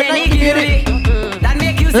 When Tenny give it, that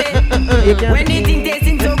make you say. When the thing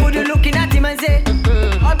tasting so good, you looking at him and say,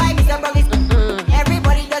 all by Mr. Promise.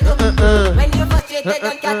 Everybody does look. When you frustrated,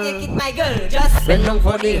 don't can't take it, my girl. Just bend down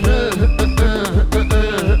for the.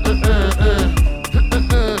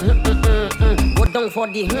 Go down for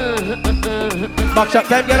the. Back shot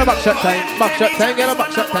time, get a back shot time. Back shot time, get a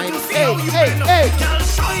back shot time. Hey. Girl,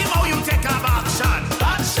 show him how you take a back shot.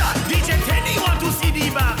 Back shot. DJ Tenny want to see the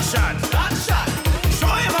back shot. Back shot. Show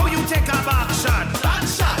him how you take a back shot. Back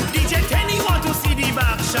shot. DJ Tenny want to see the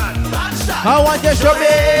back shot. Back shot. I want you to show me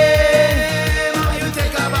how you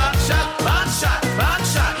take a back shot. Back shot. Back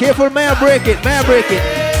shot. Careful, may I break it.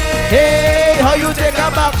 Hey, how you take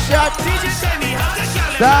a back shot? DJ Tenny, how the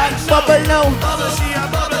girl that bubble now. Bubble, she a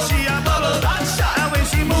bubble. Back shot. And when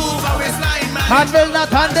she move, her waistline man. Handle that.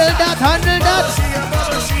 She a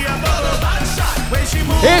bubble. Back shot. When she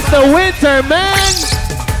move. It's the winter, man.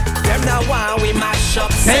 Them now why we mash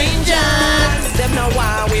up St. John's. Them now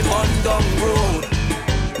why we burn down road.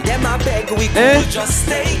 Them a beg we could just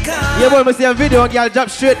stay calm. Yeah, boy, I see a video and y'all drop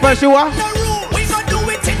straight for sure. We gon' do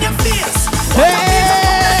it in your face. Hey!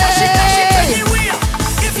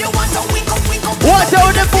 If you want to wink up. Watch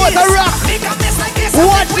out the boat a rock.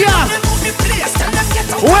 Watch ya.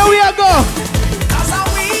 Where we are go? Cause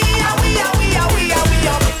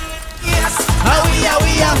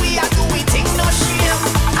we are doing things no shame.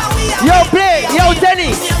 Yo, play. Yo,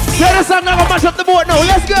 Tenny. Play the song now and mash up the boat now.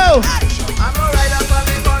 Let's go. I'm gonna ride up on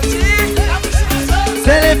the bungee.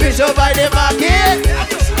 Selling fish over by the market.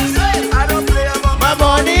 I don't play about my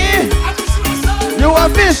money. You a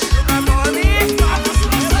fish.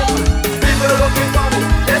 People looking for me.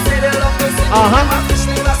 They say they love to see me. I'm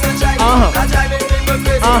fishing glass and driving. I'm driving people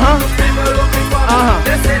crazy. People looking for me.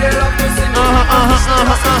 They say they love to see me.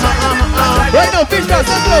 Right now, fish glass.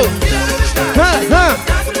 Let's go.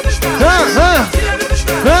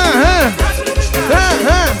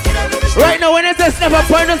 Right now, when it says step up,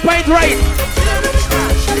 point this point right.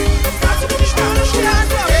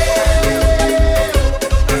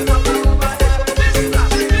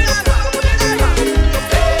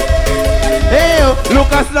 Hey,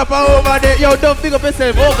 look at snapper over there. Yo, don't pick up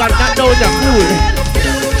yourself. Oh God, not down the pool.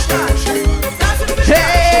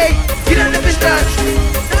 Hey, get on the fish dance.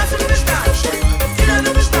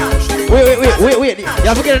 Wait. You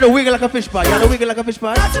have to get in the wiggle like a fish pond. You have to wiggle like a fish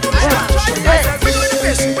pond.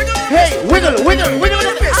 Hey, wiggle the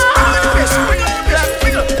fish.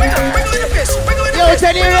 Yo,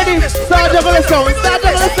 Tenny, you ready? Start juggling the sound.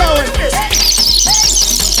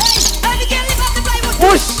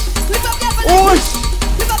 Whoosh.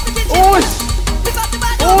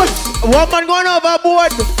 One man going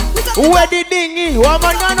overboard. Where the dinghy? One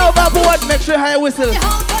man going overboard. Make sure I whistle.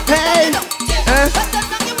 Hey.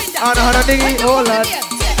 On a dinghy. Oh Lord.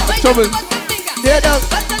 Trouble. Stay down.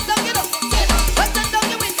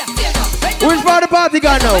 Which part of the party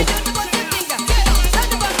gone now?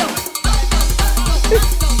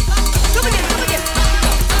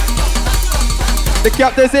 The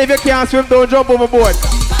captain said if you can't swim, don't jump overboard.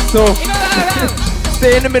 So,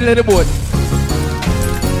 stay in the middle of the boat.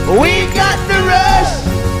 We got the rush.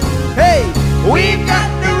 Hey, we got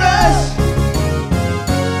the rush.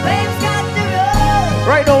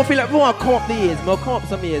 Right now, I feel like we want to come up the years. We'll come up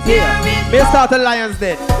some years. Here. May start the Lions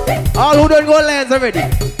then. All who don't go Lions already.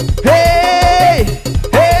 Hey!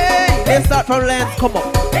 Let's start from Lions, come up.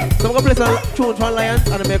 So I'm going to play some tunes from Lions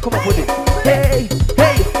and I may come up with it. Hey!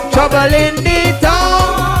 Trouble in the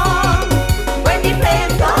town. When the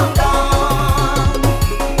planes come down,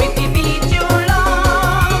 with the beat you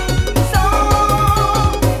long, so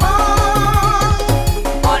much.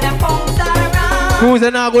 All the phones are around.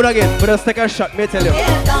 Cruising now good again, but let's take a shot, may I tell you.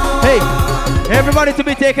 Hey, everybody to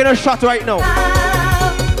be taking a shot right now.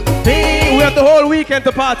 Hey, we have the whole weekend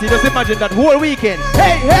to party, just imagine that whole weekend.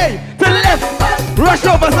 Hey, to the left, rush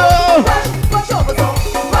over so.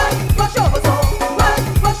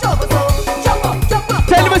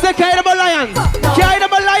 Tell me say carry them Lions.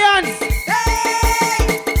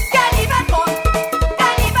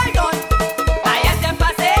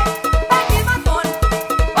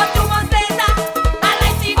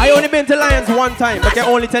 Lions one time. I can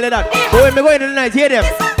only tell you that. But when we go into the night, hear them.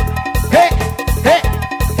 Hey, hey,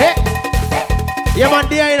 hey. Yeah, man,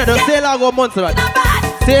 there, you know, don't say Lago Montserrat.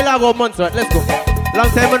 Say Lago Montserrat. Let's go. Long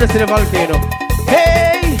time on the city volcano.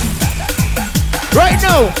 Hey! Right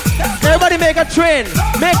now, everybody make a train.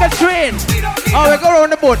 Make a train. Oh, we go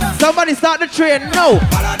around the boat. Somebody start the train. No.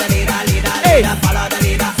 Hey,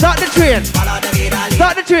 start the train.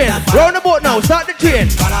 Start the train. Round the boat now. Start the train.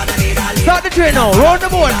 Start the train now. Round the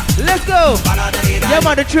boat. Let's go. Yeah,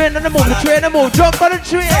 man, the train on the move. The train on the move. Jump on the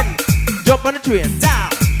train. Jump on the train.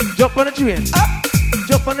 Jump on the train.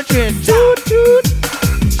 Jump on the train. Shoot, shoot.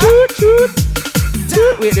 Shoot, shoot.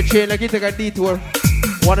 Wait, the train like you take a detour.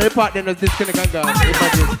 One of the partners was disconnect and gone.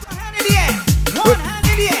 Imagine. One hand in the air. One hand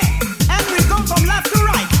in the air. And we come from left to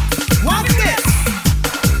right. Watch this.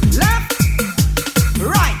 Left,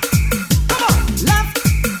 right. Come on. Left,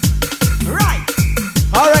 right.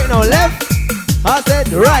 Alright now, left. I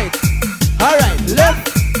said right. Alright, left.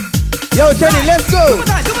 Yo, Tenny, let's go. Left,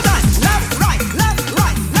 right, left,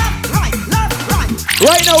 right, left, right, left, right.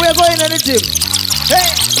 Right now, we're going to the gym.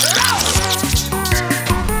 Hey.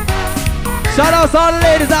 Shout out to all the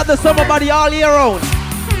ladies out the summer body all year round.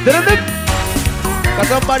 Cause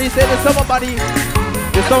somebody said the summer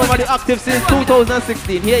body active since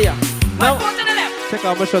 2016. Here ya. Now, take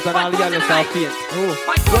off my shirt and all the yellow start paint. Oh,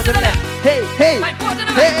 go to the left. Hey, hey, hey,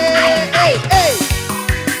 hey, hey, hey,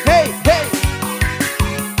 hey, hey.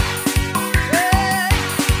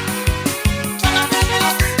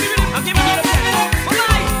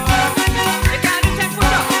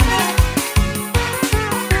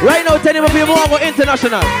 Right now, Tenny, we're more about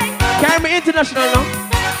international. Can we international now?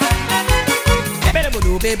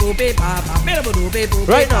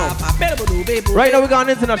 Right now. Right now, we're going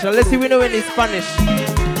international. Let's see we know any Spanish.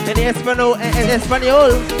 Any Espanol.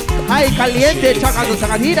 Ay, caliente, chacazo,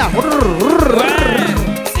 chacatita.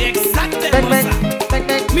 Bang, bang, bang,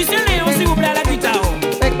 bang. Monsieur Léon, s'il vous plaît, à la guitare.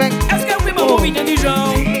 Bang, bang. Est-ce que vous pouvez m'envoyer du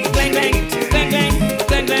genre? Bang, bang, bang, bang,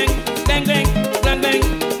 bang, bang, bang, bang, bang, bang,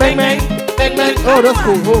 bang, bang. Bang, bang. Oh, that's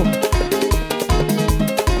cool. Oh.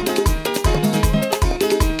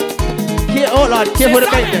 Here, oh Lord, here for the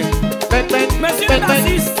bang, bang. Bang, bang. Monsieur bang, le bang.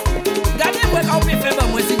 bassiste, gardez-moi quand vous pouvez faire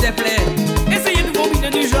moi, s'il te plaît. Essayez de combiner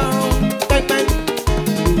du genre. Bang, bang.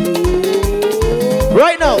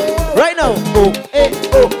 Right now. Oh, eh,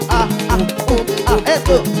 oh, ah, oh, eh,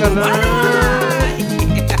 oh.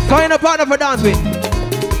 Find a partner for dance with.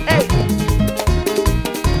 Hey.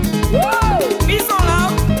 Woo! Ils sont là.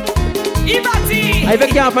 Ils bâtissent. If you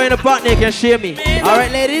can't find a partner, you can share me. All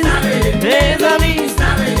right, ladies. Hands on me.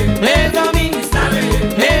 Hands on me.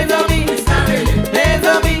 Hands on me. Hands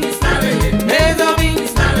on me. Hands on me.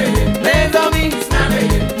 Hands on me.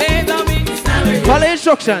 Hands on me. Follow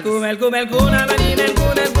instructions.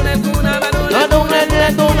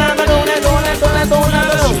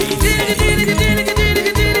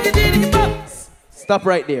 Stop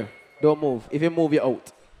right there. Don't move. If you move, you're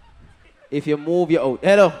out. If you move, you're out.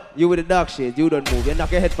 Hello, you with the dark shades, you don't move. You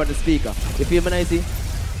knock your head from the speaker. You feel me, nicey?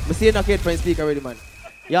 I see you knock your head from the speaker already, man.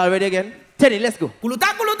 Y'all ready again? Tenny, let's go. Kuluta.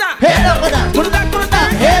 Head up, kuluta,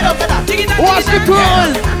 head up, watch the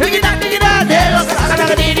cruise. Dig it out, head up,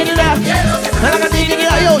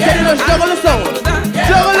 yo, Tenny, let's juggle the sound.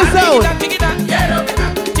 Juggle the sound.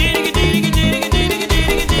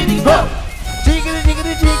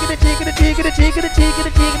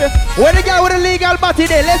 Where the guy with a legal body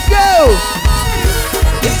there? Let's go.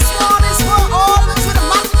 This one is for all those with a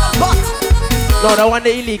manual butt. No, that one the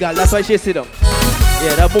illegal. That's why she sit down.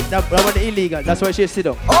 Yeah, that one the illegal. That's why she sit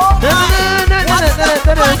down.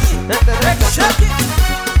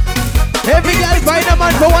 Every guy find a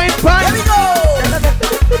man for wine pan. Here we go.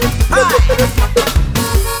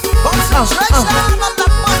 Concentration on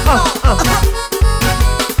that man now.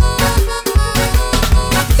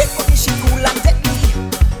 Take what she cool and deadly.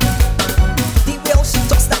 The way how she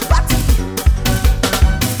toss that body.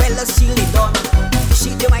 Fellas, she lead on. She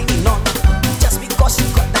the whining on. Just because she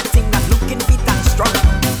got that thing that looking fit and strong.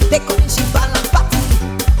 Take what she balance body.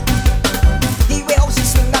 The way how she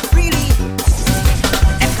swing that freely.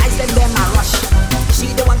 And guys them a rush. She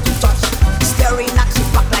the one to touch. Staring at she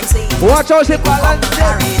back like saying. Watch how she balance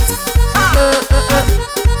it.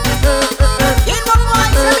 In one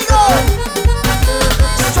voice, here we go.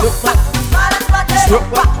 Stroke back, balance body. Stroke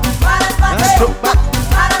back, balance body. Stroke back,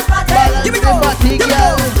 balance body. Here we go. Here we go.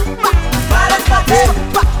 Balance body.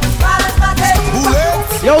 Balance body.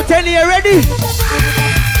 Yo, Tenny, you ready?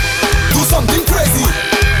 Do something crazy.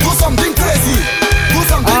 Do something crazy. Do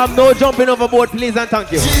something. No jumping overboard, please and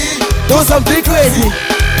thank you. Do something crazy.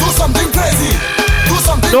 Do something crazy. Do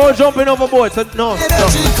something. No No jumping overboard. So no. That's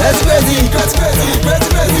crazy. That's crazy. That's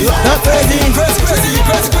crazy. That's crazy. That's crazy.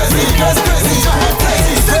 That's crazy.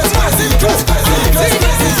 That's crazy. That's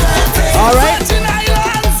crazy. All right.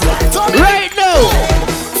 Right now.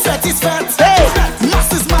 Fat is fat. Hey.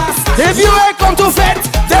 Mass is mass. If you ain't come to fat,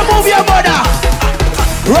 then move your mother.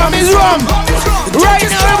 Rum is rum. Right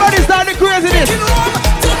now, everybody start the craziness.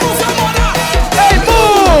 Hey,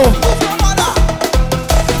 move.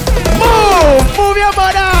 Move your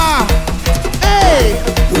mother. Hey.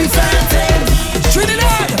 We fighting.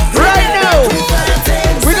 Trinidad. Right now.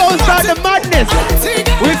 We gonna start the madness.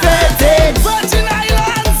 We fighting. Virgin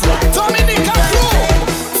Islands. Dominica crew.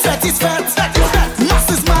 Fat is fat. Mass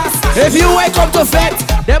is mass. If you wake up to fat,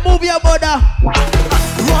 then move your mother.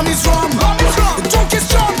 Rum is rum. Drunk is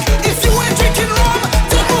drunk. If you ain't drinking rum,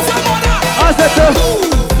 then move your mother. I said to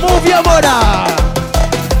move your mother.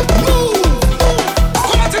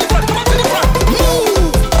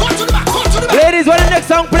 Ladies, when the next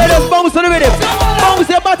song play, just bounce to the rhythm. Bounce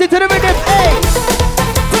your body to the rhythm. Hey.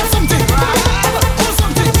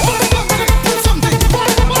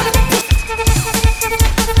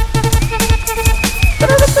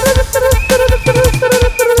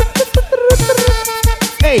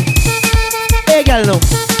 Hey. Hey, girl, no.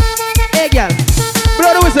 Hey, girl.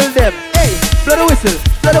 Blow the whistle them. Hey. Blow the whistle.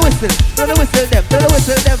 Blow the whistle. Blow the whistle them. Blow the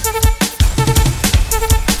whistle them.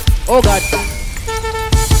 Oh, God.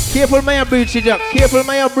 Careful, my breed, Jack. Careful,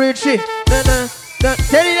 my breed, she.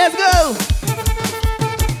 Tenny, let's go.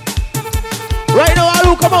 Right now, all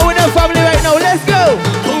who come out with their family right now. Let's go.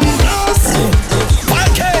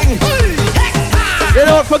 You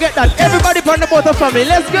don't forget that. Everybody from the boat of family.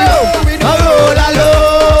 Let's go. Alone,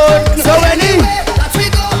 alone. So any,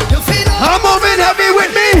 I'm moving heavy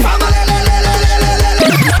with me.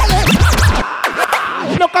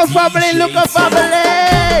 Look at family. Look at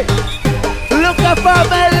family. Look at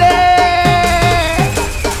family.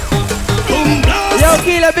 Yo,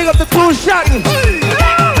 Keela, big up the cool shot.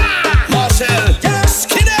 Marshall, yes,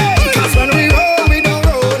 kid. Cause when we roll, we don't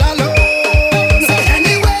roll alone. So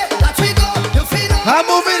anyway, that we go, you feel I'm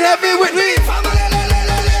moving heavy with me.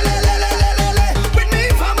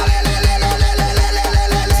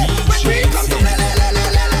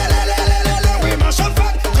 We mash up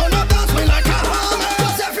front, turn up dance, we like a hammer.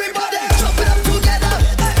 Cause everybody jump it up together,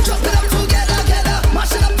 jump it up together,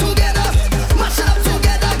 mash it up together, mash it up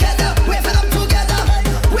together, wave it up together,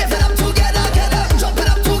 wave it up together, jump it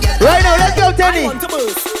up together. Right now, let's go, Tenny.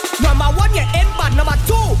 Number one, you're in bad. Number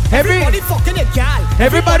two, everybody fucking a gal.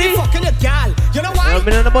 Everybody fucking a gal. You know why? I'm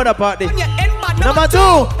in the mother party. When you're in bad. Number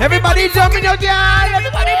two, everybody jumping your gal.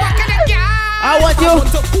 Everybody fucking a gal. I want you.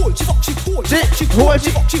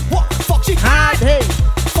 She hard, hey.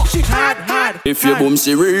 Fuck she hard. If you boom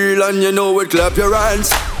see real and you know it, clap your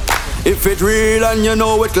hands. If it real and you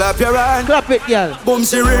know it, clap your hands. Clap it, girl. Boom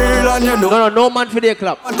see real and you know. No man for their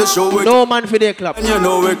clap. Want to show it. No man for their clap. And you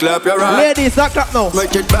know it, clap your hands. Ladies, clap now.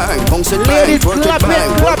 Make it bang, bounce it Ladies, bang, twerk clap it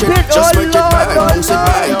bang, it, clap work it. Just Oh, make it Lord, bang, bounce it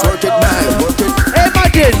bang, twerk it bang, work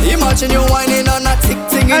it. Imagine you whining on a tick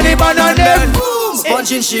ting in the man and then boom,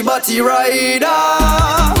 punching she body rider.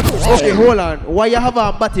 Okay, hold on. Why you have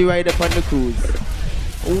a body ride up on the cruise?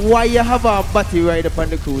 Why you have a body ride up on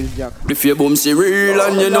the cruise, Jack? If you boom see real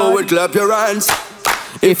and you know it, clap your hands.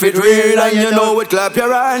 If it real and you know it, clap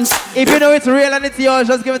your hands. If you know it's real and it's yours,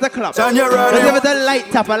 just give it a clap. Turn your radio. Just give it a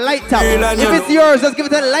light tap, a light tap. Real and If you it's yours, just give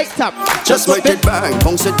it a light tap. Just make it bang,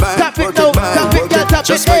 bounce it bang, Tap it work now, it bang, tap it, work girl, it. tap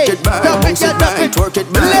Just it, make hey. it bang, Tap it, bounce girl, it tap bang, it. twerk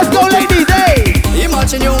it bang. Let's go, ladies, hey.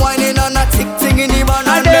 Imagine you whining on a tick ting in the man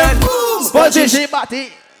and then boom, punching she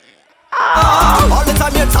body. All the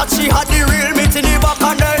time you touch, she had the real meat in the back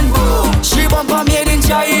and then boom, she bumper made in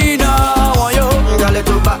China. Want you, girl, it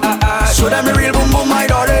too bad. Show them the real boom boom, my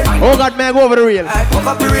darling. Oh God, man, go over the real.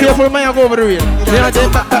 Careful, man, go over the real. Turn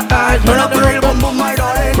up the real boom boom, my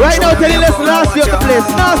darling. Right now, Tenny, let's nasty up the place.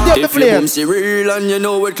 Nasty up the If you boom place. see real and you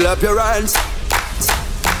know it, clap your hands.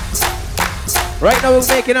 Right now, we're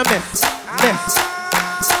making a mess.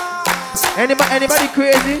 Anybody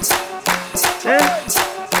crazy? Eh?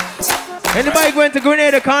 Anybody going to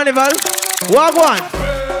Grenada Carnival? Walk one.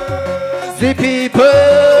 The people.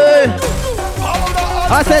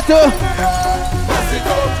 I said to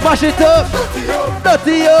mash it up,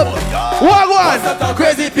 dirty up. Walk one.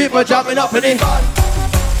 Crazy people jumping up in it.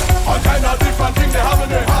 All kind of different things they have in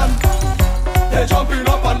their hand. They're jumping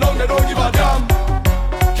up and down, they don't give a damn.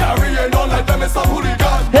 Carrying on like them is some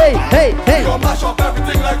hooligan. Hey, hey, hey. We gon' mash up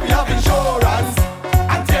everything like we have insurance,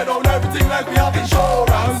 and tear down everything like we have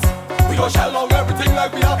insurance. We gon' shell down everything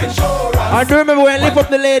like we have insurance. I do remember when I lift up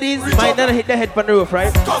the ladies, mine never hit the head on the roof,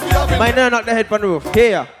 right? Mine never knock the head on the roof.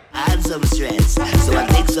 Here. And got some stress, so I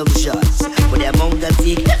take some shots. But the amount of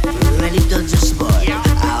dick really touch the spot. I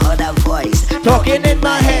heard a voice talking in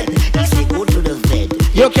my head. He said, go to the vet.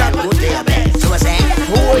 You can't go to your bed. So I said,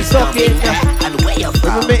 who is talking and where you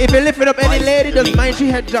from? Remember, if you lifting up any lady, just mind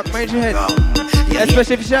your head, Jack, mind your head.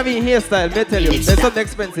 Especially if you have your hairstyle, me tell you, there's something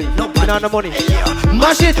expensive. You don't have the money.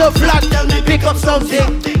 Mash it up flat, tell me pick up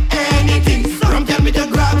something. Anything, from tell me to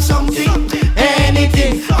grab something.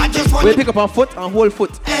 Anything, I just want we pick up a foot and whole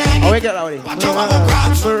foot. How we get out of it?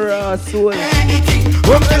 Soul. Anything,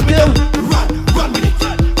 run with it, run with it,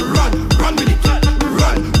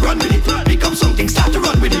 run with it. Pick up something, start to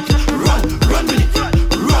run with it, run with it,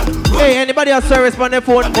 run. Hey, anybody has service on their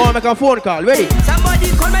phone? Go and make a phone call. Ready?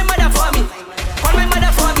 Somebody call my mother for me. Call my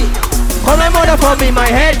mother for me. Call my mother for me, my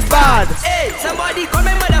head bad. Hey, somebody call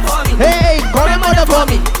my mother for me. Hey, call my mother for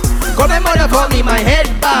me. Call my mother for me, my head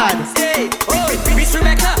bad. Hey, oh, Miss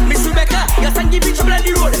Rebecca, your son give you trouble on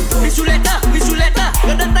the road. Miss Juletta,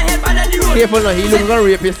 your daughter head bad on the road. Careful now, he looks gonna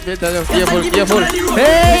rape his face. Careful.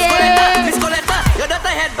 Hey, Miss Coletta, your daughter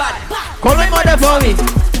head bad. Call my mother for me.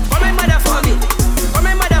 Call my mother for me. Call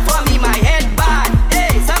my mother for me, my head bad.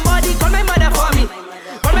 Hey, somebody call my mother for me.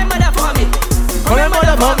 Call my mother for me. Call my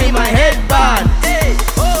mother for me, my head bad. Hey,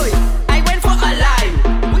 oh, I went for a line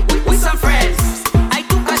with some friends. I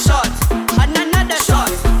took a shot and another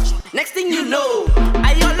shot. Next thing you know,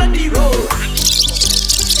 I all on the road.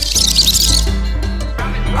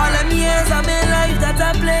 All of me years of my life that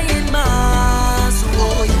I'm playing mass.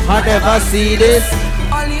 I never see this.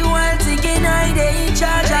 Only one thinking I dey in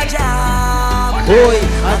charge of job. Boy,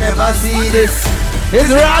 I never see this. It's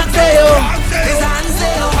Ransdale. It's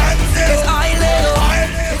Hansdale. It's Oileo.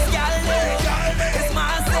 It's Galleo. It's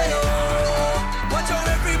Marcelo. Watch out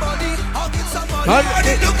everybody. I'll get somebody.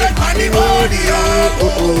 Everybody look at money body.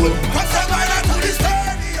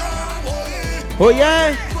 Oh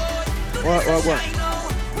yeah. What?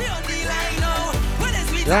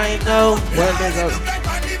 Right now, well there's a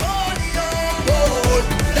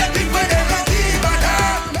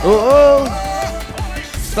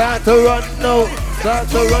start to run now.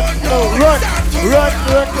 Run.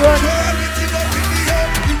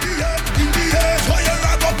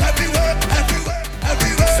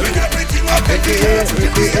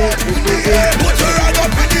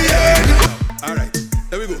 Alright,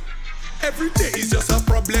 there we go. Every day is just a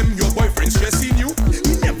problem. Your boyfriend stressing you.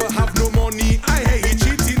 He never have no money. I hate he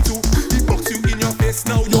cheating too. He box you in your face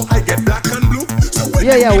now. Your eye get black and blue. So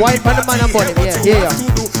Yeah, white man and body. Yeah.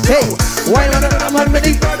 Hey, white man and man with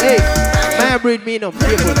it. Hey, my breed me no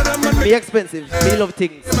people. Be expensive. Me love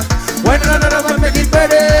things. White man and man make it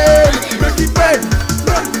better.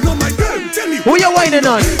 No, my girl, tell me. Who you whining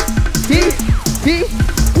on? He?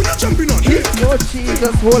 Who you jumping on? Oh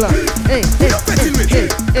Jesus, hold on. Hey. Who you petting with?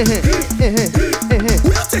 Who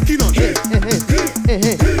you taking on?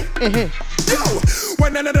 Yo,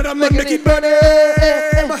 when another man make it burn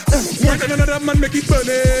him. When another man make it burn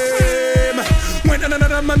him. When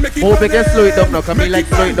another man make it burn him. Oh, we can slow it down now. Cause me like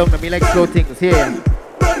slow it down. Me like slow things. Here.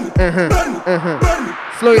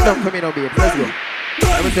 Slow it down for me now, babe. Let's go.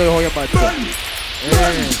 Let me tell you how your body goes.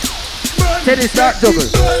 Tenny, start juggle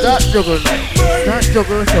now. Juggle.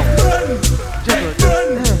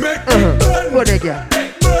 Go there, girl.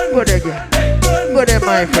 Go there,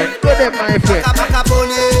 my friend. Take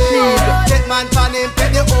man pan him, pay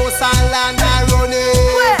the house and land and run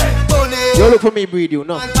it. You look for me, breed you.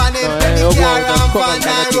 No. Take man pan him, pay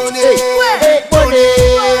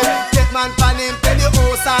the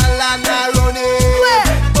house and land and run it.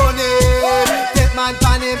 Take man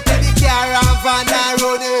pan him, pay the car and van and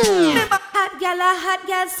run it. Hot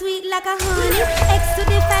girl, sweet like a honey. X to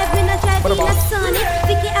the 5, we not drive in a sunny.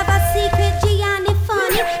 Vicky have a secret, Gianni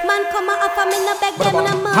funny. Man come and offer me no beg them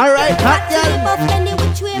no money. Alright, hot girl. Buff any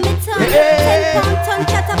which way me turn. 10 pound ton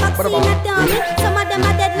chatterbox in a dummy. Some of them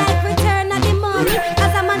are dead like return of the money.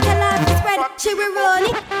 As a man tell her to spread, she will run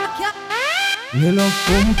it. Me love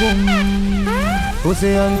pum pum,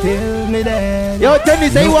 pussy until me dead. Yo, Tenny,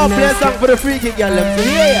 say you want to play a song for the freaky girl. Let's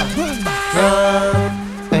hear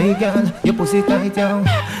Hey girl, your pussy tight down.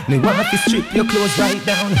 Me want to strip your clothes right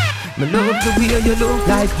down. Me love the way you look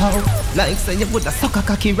like how. Like say you would a suck a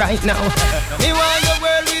cocky right now. Me want your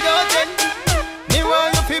world without end. Me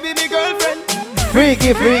want you to be my girlfriend.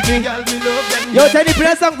 Freaky. Girl, me love them. Yo, Tenny,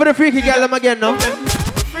 play a song for the freaky girl again now.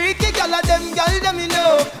 Freaky girl of them, girl them me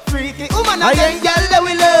love. Freaky woman of them, girl that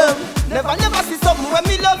we love. Never see something when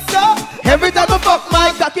me love so. Every time I fuck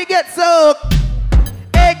my cocky get soaked.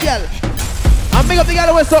 Hey girl, I'm big up the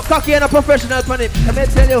girl who is so cocky and a professional on it. Let me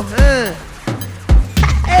tell you.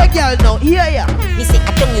 Hey girl, now hear ya. Me say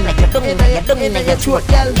I don't in your throat,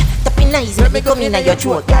 girl. Tapping eyes, let me come in your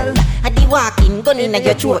throat, girl. walking, gun in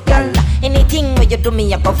your throat, girl. Anything where you do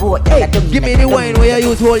me, I go vote. Hey, give me the wine where you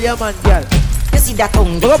use hold your man, girl. You see that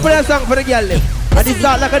tongue? We're gonna play a song for the girl, and it's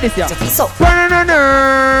not like this, yeah.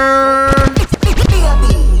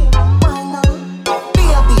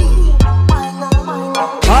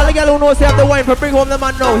 All the girl who knows they have the wine for bring home the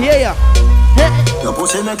man now, hear ya. Your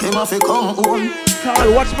pussy make him have to come home.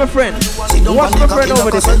 Carl, watch my friend. Watch my friend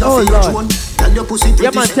over there. Oh Lord.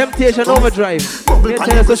 Yeah man, temptation overdrive. You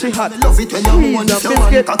tell us so she hot. Cheese and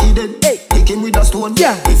biscuit. Hey. Kick him with a stone.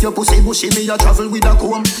 Yeah. If your pussy bushy, me a travel with a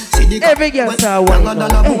comb. Every girl say wine now.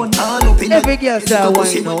 Every girl say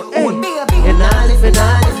wine now.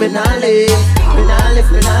 Finale.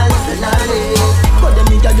 But them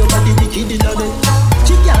nigga your body wicked in the day.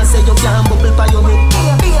 She can't say you can't bubble by your head.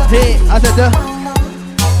 Hey, I said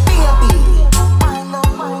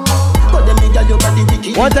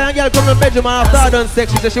one time a girl come to the bedroom and after I done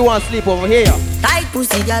sex, she said she want to sleep over here. Tight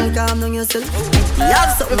pussy, girl, calm down yourself. You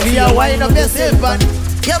have something if you are winding up yourself, man.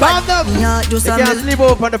 Calm down. You can't sleep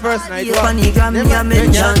over on the first night. You on the gram, me a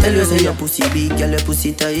mention. Tell you say your pussy big, girl, your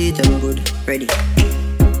pussy tight and good. Ready?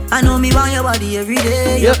 I know me want your body every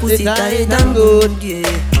day. Your pussy tight and good, yeah.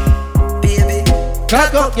 Baby,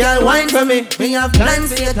 cock up, girl, wine for me. Me have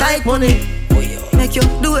plans for your tight pony. Make you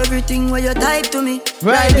do everything where you type to me.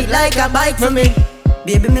 Ride it like a bike for me.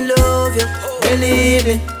 Baby, me love you, believe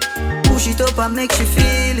it. Push it up and make you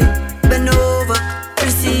feel it. Bend over,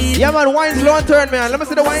 receive. Yeah man, wine slow and turn, man. Let me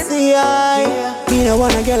see the wine. See I me no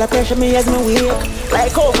wanna girl a pressure me as me wake.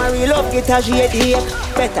 Like how my real love get a shady.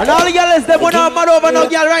 And all the girls them wanna mad over no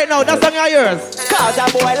girl right now. That song are yours. Cause a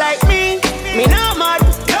boy like me not mad.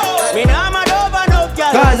 Me not mad over no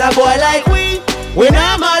girl. Cause a boy like we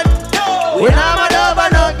not mad. We not mad over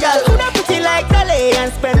no girl. Coulda pretty like Dolly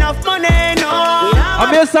and spend enough money, no.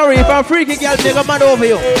 I'm just sorry if a freaky girl take a mad over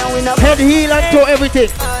you. Head, heel and toe, everything.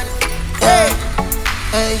 Hey,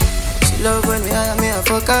 she love when me a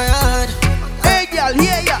fuck her hard. Hey girl,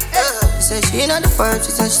 hear ya. Say she not the first,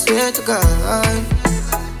 she said she swear to God.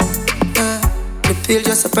 The pill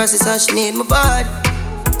just suppresses how she need my body.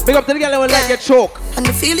 Big up to the girl that will like get choke. And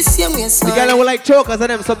the feel the same way inside. The girl that will like chokers and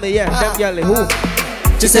them something, yeah. Them girl, who?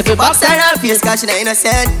 Just if you box her and face, cause she not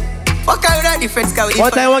innocent. Fuck her with her difference, cause we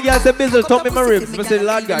one time one girl said Bizzle, top me my ribs. I said,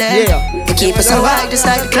 Lord God, yeah. We keep us so high, just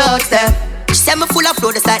like the clouds there. She said me full of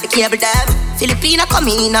flow, just like the cable dam. Filipina come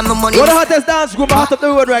in and my money. What the hottest dance group hot up the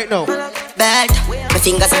road right now? Bad, my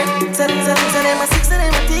fingers are.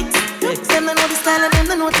 Them don't know the style and them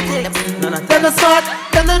don't know the tics. Them the smart,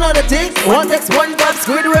 them don't know the tics. One text, one pop,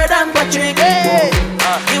 Squidward and Patrick. Hey!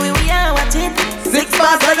 Here we are watching. 6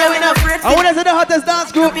 bars, I go in a fret. I want to see the hottest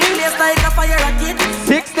dance group. Big place like a fire rocket.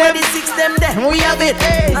 6 them, 6 them there. We have it.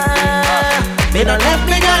 Hey! They don't left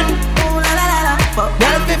me gun. Ooh la la la la.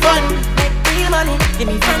 That'll be fun. Make real money. Give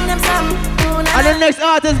me friend them some. And the next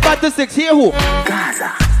artist back to 6. Here who?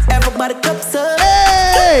 Gaza. Everybody cups up.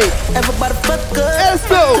 Hey! Everybody fuck up. Let's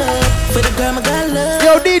go. For the girl my girl love.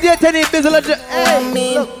 Yo, DJ Tenny, Bizzle.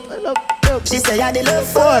 Hey! Look. She say I the love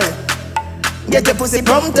for. Get your pussy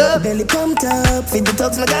pumped up. Belly pumped up. Feed the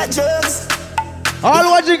dogs, I got drugs.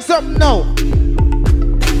 All watching something now.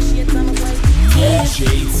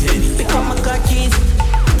 Become my car keys.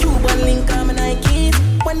 Cuban link, I'm an Nike.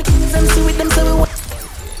 When the kings I'm see with them, so we want.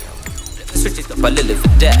 Switch it up a little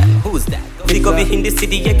bit there. Who's that? We go be in the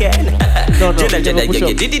city again. Jenna,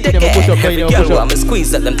 you did it again. Every girl want me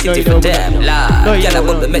squeeze up them titty for them. La, girl I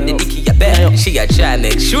want to make the dicky a bed. She a try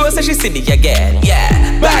make sure so she see me again.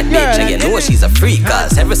 Yeah, bad bitch, and you know she's a freak.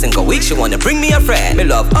 Cause every single week she wanna bring me a friend. Me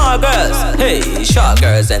love all girls, hey, short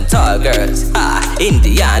girls and tall girls.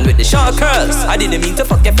 Indian with the short curls. I didn't mean to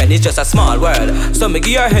fuck your friend, it's just a small world. So me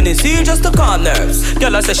give her Hennessy just to calm nerves.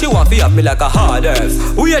 Girl I say she want to up me like a hard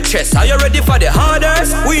earth. We a chest, are you ready for the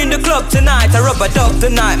harders? We in the club tonight, I rub a dub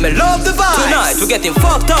tonight. Me love the vibe. Tonight we getting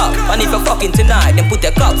fucked up. And if you're fucking tonight, then put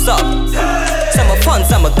your cups up. Some are fun,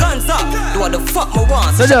 some are guns up. Do what the fuck me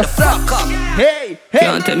want, so shut the fuck up. Hey.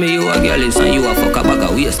 Can't tell me you a girl is and you a fuck a bag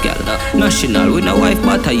of waist, girl. National, we no wife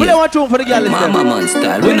butter yet. What for the girl is Mama man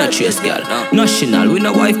style, we no chase, girl. National, we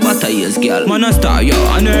no wife butter yes, girl. Man a star, yo,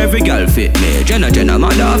 and every girl fit me. Jenna,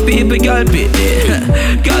 mother of people, girl fit me.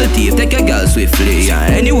 Girl thief, take a girl swiftly.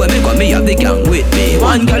 Anyway, me got me have the gang with me.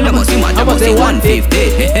 One girl, I must see mad, I must say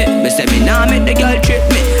 150. Me say me nah make the girl trip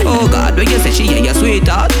me. Oh God, when you say she ain't your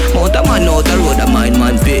sweetheart, mount a man out the road, a mind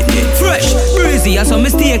man fit me. Fresh, breezy, and so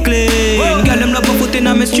mistake clean. Girl, them love a foot in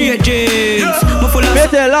a me straight jeans. Me full of.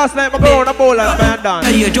 Last night, I go on a bowl and man dance.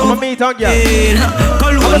 I'm a meet on girl.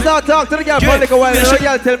 I'm start talk to the girl for like a while. The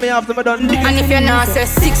girl tell me after me done. And if you not say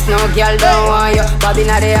 6, no girl don't want you. Bobby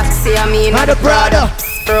not the Axie, I mean not the brother.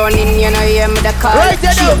 running, you know, hear me the call. Right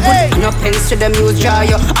there now, hey. No pens to the muse jar,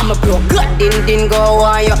 yo. I'm a broke god, din go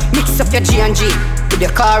on, yo. Mix up your G&G with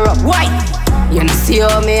your car up, why? You know see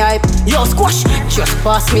how me hype. Yo, squash, just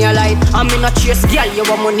pass me a light. I'm in a chase, girl, you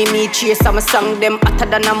want money, me chase. I'm a song them hotter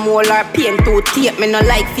than a molar. Pain to tape, me no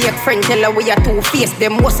like fake friend. Tell her we are two-faced.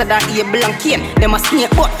 Them most of that able and cane. Them a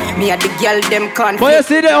snake, but me a the girl, them can't. But you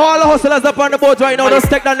see the all the hustlers up on the boat right now. Let's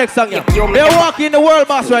take that next song, yeah. They're walking the world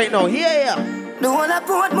boss right now. Yeah. The one I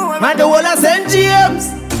put more. And the one I St. James.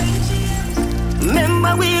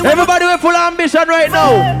 Remember we everybody with full ambition right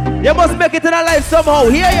now. You must make it in a life somehow.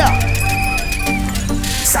 Yeah.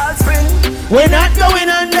 Salt Spring. We're not going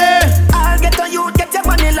under. I'll get on you, get your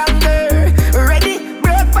money longer. Ready,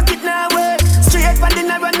 broke pocket now work. Straight for the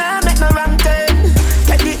narrow now, make no wrong turn.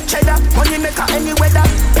 Teddy, cheddar, money maker any weather.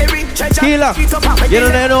 Perry, treasure. Killer, you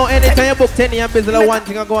don't know anytime you book Tenny and Bizzle one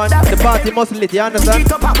thing I go on. The party must lit, you understand?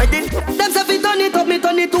 Them say fi turn it up, me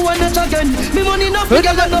turn it to a notch again. Me money enough, me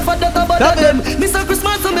got enough for that about them. Mr.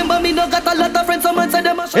 Christmas, remember me no got a lot of friends. Someone said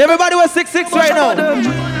them a everybody was 6'6" right now.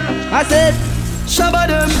 I said Shabba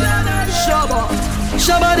them,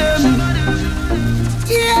 shabba them.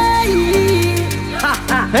 Yeah.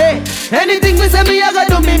 Hey, anything we say me I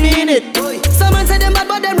gotta do, me mean it. Someone say them bad,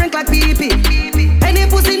 but them rank like pee-pee. Any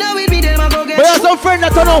pussy now with me, them a go get. But you have some friends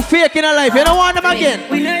that turn out fake in a life. You don't want them again.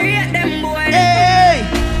 We no rate them boy. Hey,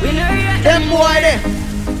 we no rate them boy there.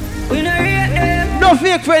 We no rate them. No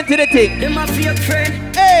fake friend to the thing. Them a fake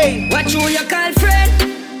friend. Hey, what you call friend?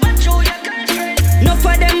 What you call friend? No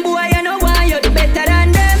for them boy, you know why you do better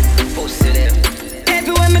than them. Pussy them.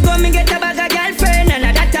 Everywhere me go, me get a bag of girlfriend, and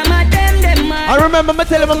that I'm at them man. I remember me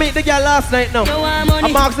telling me meet the girl last night now.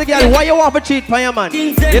 I asked the girl, why you want to cheat for your man?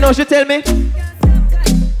 You know she tell me?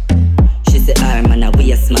 She say, man a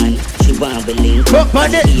waste man. She want to link up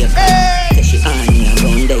on the hey. Say she on me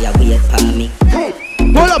around there, wait for me.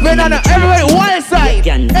 Pull up banana, everybody one side.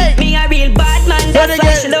 Hey. Me a real bad man, that's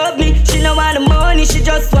why she love me. She no want the money, she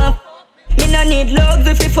just want. Me no need love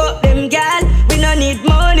if you fuck them gal. We no need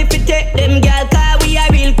money if you take them gal. Cause we a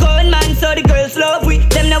real con man, so the girls love we.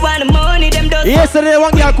 Them no want the money, them just. Yesterday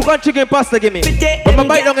one girl cook on chicken pasta give me. When I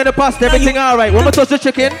bite down in the pasta, everything alright. When I touch the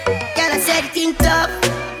chicken, girl I said think tough.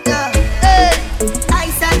 Hey,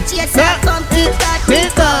 ice and cheese and come keep that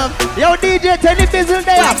beat up. Yo DJ Tenny Bizzle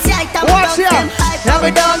there. Watch ya. Now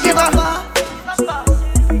we don't give up.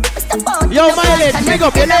 Yo Mileage, big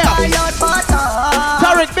up in there.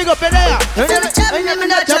 Tarek, big up in there.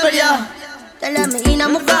 Tell me in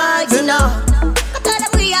my vibes, you know. I tell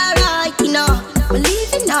them we alright, you know. We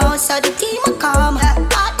leaving now, so the team will come.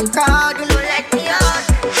 Part the crowd, you know, let me on.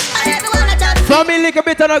 For me, like a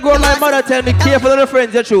bit and ago, my mother tell me, careful of the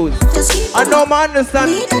friends you choose. I know I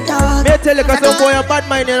understand. Me tell you, cause some boy a bad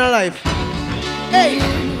mind in your life. Hey.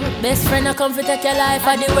 Best friend I come to take your life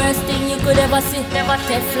are the worst thing you could ever see. Never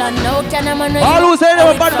Teflon, no can a man. All who say they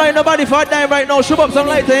were bad mind nobody for a dime right now, shoot up some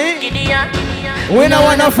light, eh? We don't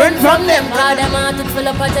want a friend from them.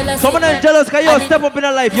 Some of them jealous cause you step up in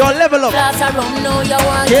a life, you level up.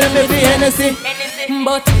 Kill me be Hennessy.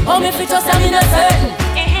 But how me fit us I'm in a certain.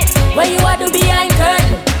 Where you are to behind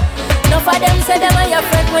curtain. Enough of them say them are your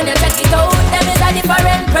friend. When you check it out, them is a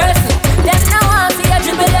different person. Them now want to see you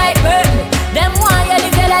dribble like burden. Them want you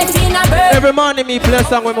live your life in a bird. Every morning me play a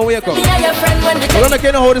song when I wake up. Me and your friend when the I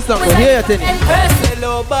don't know how the song go. Here you Tenny.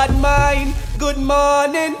 Hello bad mind, good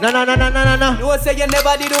morning. No. You say you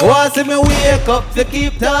never did want see me wake up to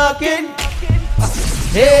keep talking.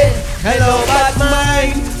 Hey, hello bad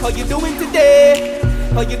mind. How you doing today?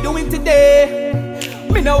 How you doing today?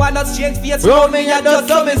 Me no wanna change face. Bro, me a just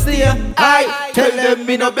so me see I tell them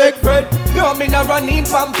me no big friend. No, me no running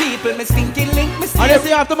from people. Me stinking link, me see. And they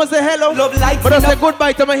say after me say hello, love life. But I say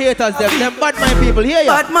goodbye to my haters. Them bad mind people. Hear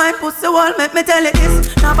ya. Bad mind pussy wall, make me tell you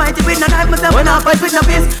this. Now fight it with no knife, myself when I fight with no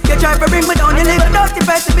fist. You try to bring me down, you live a dirty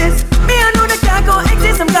precipice. Me I know that can't go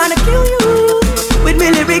exist, I'm gonna kill you. With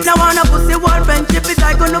me lyrics, I wanna pussy wall. Friendship is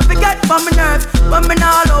I gonna forget from my nerves. When me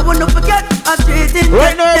now I wanna forget. I'm straight in.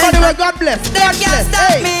 Right now everybody will God bless. God bless.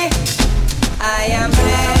 Stop me. I am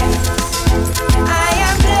blessed. I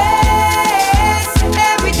am blessed.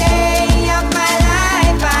 Every day of my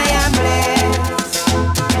life I am blessed.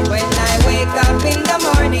 When I wake up in the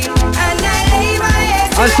morning and I lay my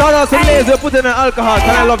head. And shout out to ladies who put in an alcohol,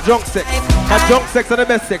 and I love drunk sex. And drunk sex are the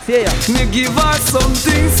best sex, yeah. Me give her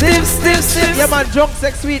something stiff. Yeah man, drunk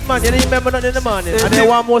sex sweet man, you didn't remember nothing in the morning. And they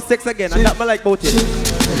want more sex again, and that me like about it.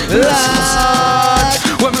 Lord.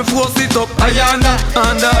 When me force it up, Ayana,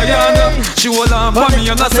 and Ayana. She hold on for me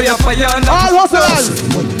and I say Ayana. All hustlers.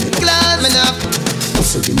 Glad me now.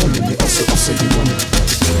 Hustle the money, me hustle the money.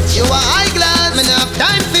 You are high glad. Me not have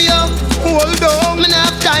time for you. Hold on. Me not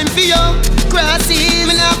have time for you. Crosses.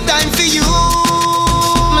 Me not have time for you.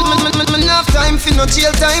 Me not have time for no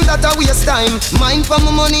jail time. That a waste time. Mine for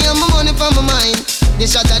my money and my money for my mind. The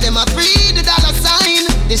shot of them a free the dollar sign.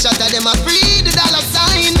 The shot of them a free the dollar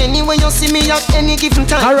sign. Anyway you see me at any given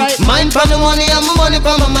time. Alright. Mine for the money and my money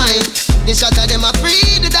for my mind. The shot of them a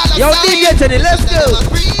free the dollar sign. Yo, DJ Tenny, let's go.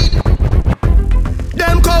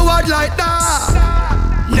 Them coward like that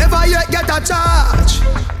never yet get a charge.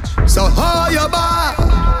 So how you bad?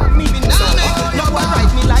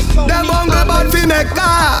 Them hungry bad fi make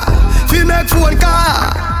car, fi make phone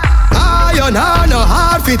car. Iron no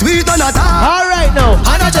hard fit we turn a tar. Alright now.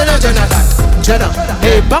 Anna Jenna.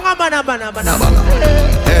 Hey, banga mana.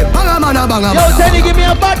 Hey, banga mana. Yo, Tenny, give me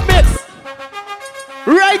a bad mix.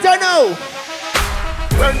 Right or now?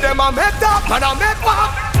 When them a make that, man a make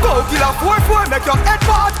back. Go kill a 4-4, make your head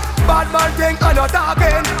bad. Bad man think I'm not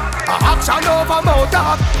talking. A action over mouth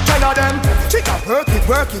talk. 10 of them, chick up, work it.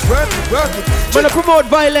 When I promote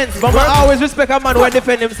violence, but I always respect a man who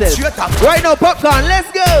defend himself. Right now, popcorn,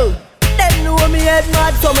 let's go. Them know me head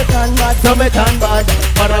mad, so me turn bad. So me turn bad.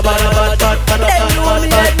 Them know me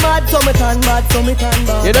head mad, so me turn bad.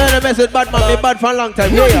 You don't wanna mess with bad man, me bad for a long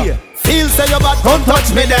time. Yeah. Feel say you bad, come touch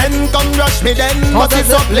me then, come rush me then. But it's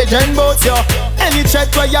up legend bout you. Any check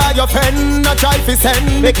where you your friend, no try fi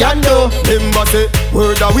send. Me can do. Remember say,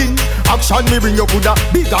 word a win. Action me bring you coulda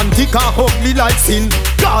big and thick and ugly like sin.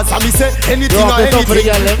 Cause I me say anything or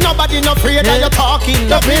anything. Nobody no afraid that you talking.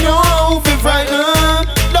 Don't be no fi frightened.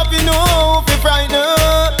 Don't be no fi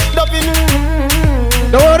frightened. Don't be no.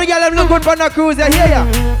 Don't worry, girl, I'm not good for no cruise. You hear ya?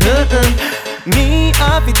 Me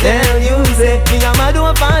have to tell you, say me and my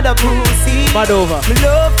don't find a pussy. Mad over. Me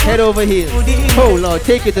love head over heels. Oh Lord,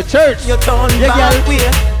 take it to church. You turn back way.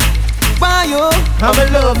 Why you? I'ma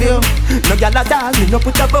love you. No girl a dog, me no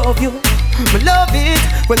put above you. Me love it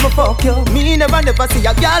when me fuck you. Me never see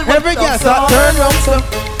a girl. Every girl start turn round so.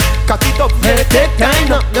 Cock it up, yeah, take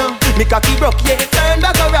time up now. Me cocky broke, yeah, turn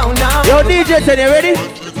back around now. Yo, DJ Tenny, ready?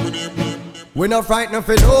 We not frightened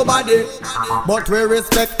for nobody, but we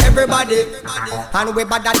respect everybody, and we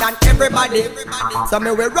better than everybody. So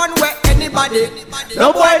me we run where anybody.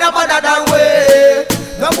 No boy no better than we.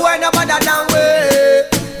 No boy no better than we.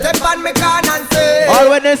 Step on me can and say. All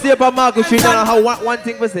when they see up on Market Street, now have one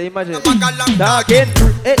thing for say. Imagine. Talking,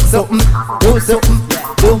 it's something, do something,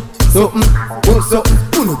 do something,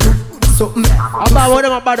 do something. I'm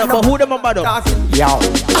bad up, but who them bad up? Yo,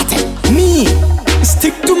 me.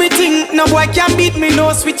 Stick to me thing, no boy can beat me,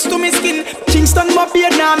 no switch to me skin. Kingston my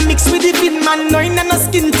beard now mix with the fin, man, no in no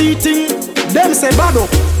skin teething. Them say bad up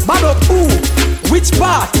who? Which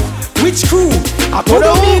part? Which crew? I told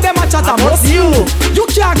me them a chat about you. You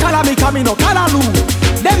can't call me coming no Callaloo.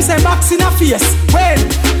 Them say box in a face, when?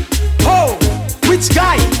 Oh, which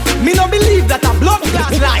guy? Me no believe that a blood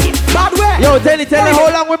clot lie. Bad way. Yo, tell me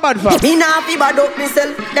how long we bad for? Me nah fi bad up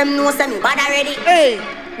myself, them know say me bad already. Hey.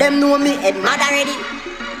 Them know me head mad already.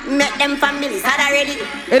 Make them families sad already.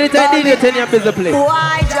 Anytime DJ Tenny up is the play.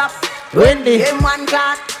 Why drop? Wendy. Them one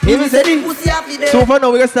class. Even said it. So for now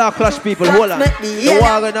we gonna start clash people. Hold on. The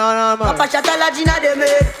war going on, man. Papa shot a lodge inna them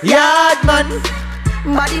head. Yard man.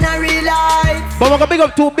 But in a real life. But we gonna big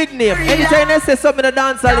up two big names. Anytime they say something in the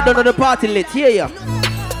dance hall, they don't know the party lit. Hear ya.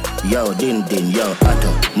 Yo, din, yo,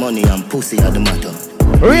 atto. Money and pussy are the matter.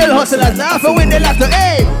 Real hustlers now for win the lotto.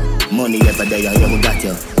 Hey. Money ever there, yeah, we got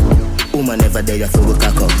you. Woman ever there, so we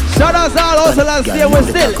cock up. Shout out all hustlers, stay with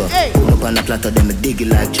still. Hey. Pull up on the platter, them dig it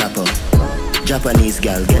like chopper. Japanese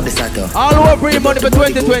girl, get the sato. All over bring money for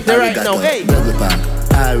 2020 right now. Hey. Burger Park,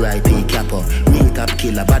 R.I.P. Capo. Real top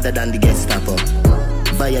killer, better than the Gestapo.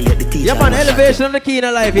 Violate the teacher. Yeah, man, elevation on the key in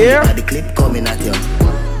the life here. The clip coming at you.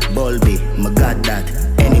 Bulby, my god that.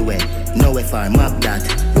 Anyway, nowhere far, map that.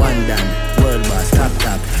 One down, world boss, top.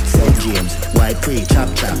 St. James, white pre, chop.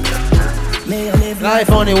 Life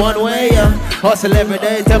only one way, yeah. Hustle every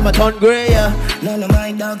day, tell my ton grey, yeah. None of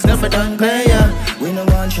my dogs never done pay, yeah. We no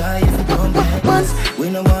want try if you don't pay us. We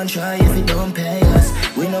no want try if you don't pay us.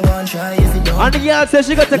 We no want try if you don't. And the girl says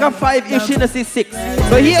she gonna take a 5 if she no see 6.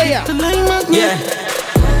 So here, yeah. Yeah.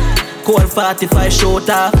 Cold 45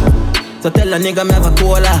 shorter. So tell a nigga me have a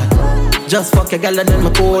cola. Just fuck a girl and then me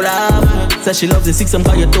pull up. Say she loves the 6 and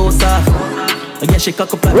call your toes off. Again she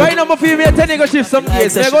cock up like right now my female Tenny go shift some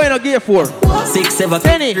gears. They're going to gear 4. 6, 7,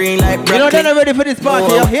 Tenny, green like you know they're not ready for this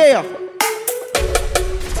party. You hear?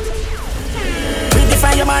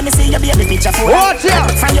 From your man, me see you baby picture full. Watch out!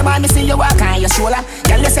 From your man, me see you walk on your shoulder.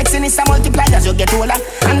 Girl, your sexiness a multiply as you get older.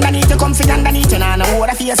 Underneath your come fit underneath, you know, no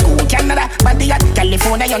water for your school. Canada, body at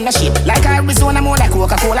California, you're no shit. Like Arizona, more like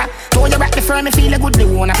Coca-Cola. Throw you back the firm, me feel a good, they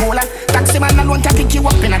wanna cola. Taxi man alone can pick you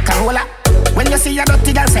up in a Corolla. When you see a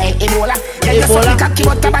dirty girl say Ebola. Yeah, you suck the cocky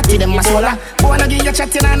but the body them a sola. Wanna give you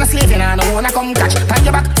chatting and a slaving and I wanna come catch. Find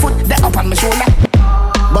your back foot, they up on my shoulder.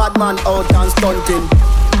 Bad man out and stunting.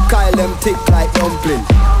 Kyle them thick like dumpling.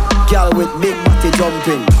 Girl with big body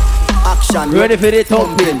jumping. Action ready for the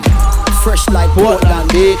thumping. Fresh like Portland,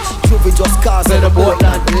 bitch. Juvie just cars in the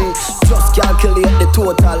Portland, bitch. Just calculate the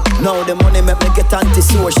total. Now the money make me get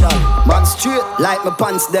antisocial. Man straight like my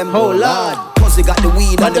pants them. Oh lord, cause they got the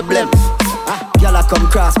weed and the blem. Girl I come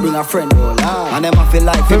cross, bring a friend. Oh lord, and them I feel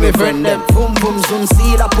like me friend them. Boom boom zoom,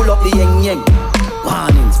 see that pull up the yeng yeng.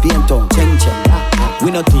 Warnings, being tongue, cheng cheng.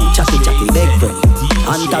 We not too chatty chatty, big friend.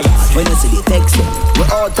 Antaras, when you see the text, we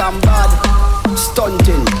out and bad,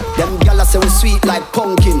 stunting. Them gyal say we sweet like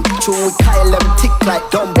pumpkin. True, we Kyle them thick like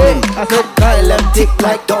dumpling. I said Kyle them thick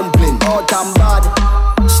like dumpling. Out and bad,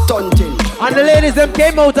 stunting. And the ladies them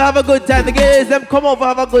came out to have a good time. The ladies them come over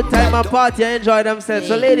have a good time and party and enjoy themselves.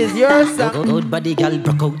 So ladies, yours. Good body girl,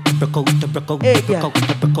 broke out. Hey, girl.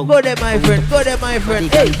 Go there, my friend. Go there, my friend.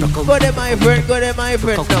 Hey, go there, my friend. Go there, my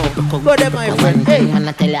friend. No, go there, my friend. Hey,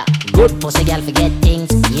 wanna tell ya, good pussy girl forget things.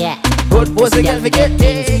 Yeah. Good pussy girl forget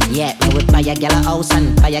things. Yeah, we would buy a girl a house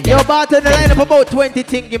and buy a girl. Yo, bartender line up about 20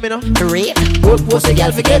 things, give me no. Great. Good pussy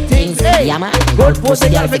girl forget things. Hey, yeah man. Good pussy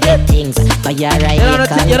girl forget things. Buy a ride.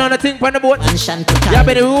 You know nothing from the boat. Mansion to town. You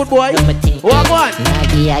been a rude boy. Walk on. Nah,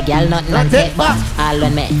 give a girl nothing and take back. All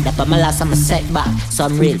when me, the pa my last I'm a setback.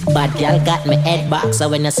 Some real bad girl got me head back. So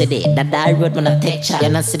when you see that die road when I take shot. You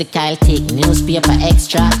not see the Kyle tick, newspaper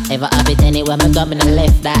extra. Ever have it anywhere me go me no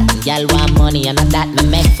left that. Girl want money and that me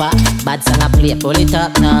make for. Bad song I play, pull it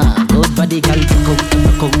up now. Good body girl,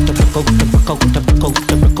 broke out.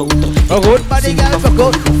 A good body girl,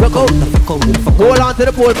 broke out. Hold on to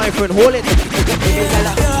the pole, my friend, hold it.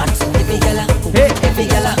 Hey, every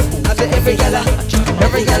gala, I say every gala,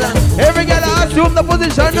 assume the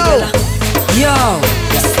position now. Yo,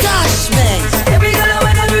 stash man. Every gala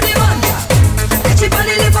when I do the mantra, chip on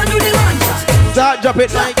the lip and do the mantra. Start drop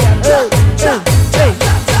it like that. Hey.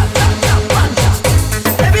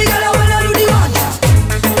 Every gala when I do the mantra,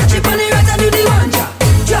 chip on the right and do the mantra.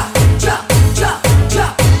 Drop.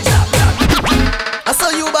 I saw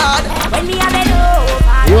you bad. When me have it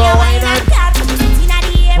over, you a wine and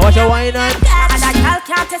watch a wine and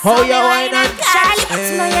how you wine and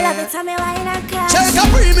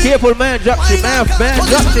careful man, drop shit, man,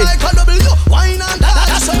 drop shit.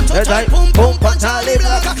 That's right, boom, patali.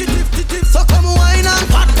 So come wine and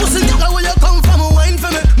hot pussy girl, where you come from, wine for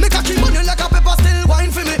me. Make a keep on you like a pepper, still wine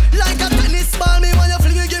for me. Like a tennis ball, me when you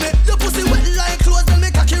fling it, give me. Your pussy wet like clothes, then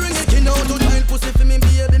make a key ring it. You know to join pussy for me,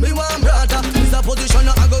 baby. Me want brother. This a position,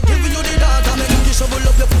 I go give you the data. Make you shovel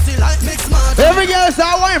up your pussy like mix smart. Every girl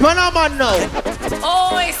start wine for no man now.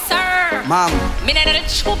 Oh, sir. Mom. Me need a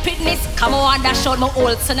stupidness. Come on, that showed my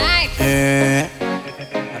old tonight.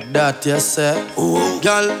 That you say. Ooh,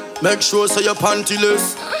 girl, make sure so you're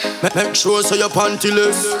pantyless. Make sure so you're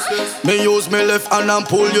pantyless. Me use me left hand and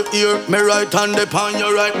pull your ear. Me right hand upon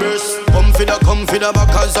your right breast. Come for the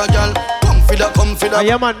back as a girl. Come for the.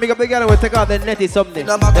 Yeah man, make up the girl will take out the netty something.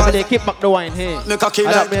 Then they keep back the wine here. Make a kill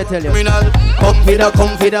that. Let me tell you.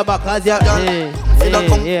 Come for the back as a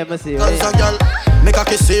yeah, me see. Make a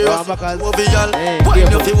kiss serious. Over y'all. Why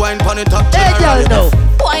you fi wine pon it up? Hey girl, no.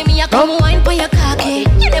 Why me a come wine pon your cocky?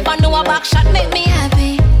 You never know a back shot make me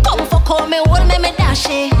happy. Come for call me, hold me dash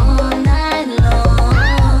it all night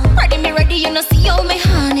long. Ready, you know see how me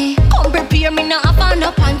honey. Come prepare me now up on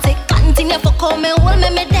no panty. Continue for call me, hold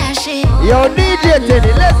me dash it. Yo DJ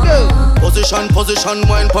Tenny, let's go. Position,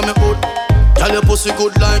 wine pon me hood. Tell your pussy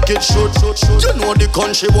good like it should. You know the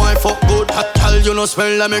country boy fuck good. Tell you no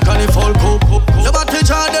smell like me carnival cook. You better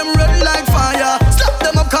teach all them red like fire. Slap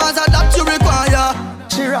them up cause that you require.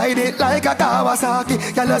 She ride it like a Kawasaki.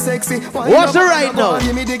 Y'all sexy. What's the ride now?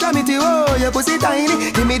 Give me the glamity, oh, your pussy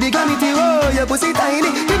tiny. Give me the glamity, oh, your pussy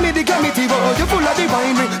tiny. Give me the glamity, oh, you full of the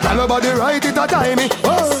winery. Y'all body right it a timey.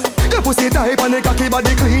 Oh, your pussy tight and the cocky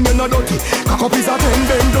body clean, you no dirty. Cock up is a 10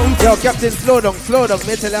 bend down. Yo, Captain, slow down.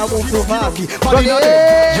 Me tell you I move too fast. Body not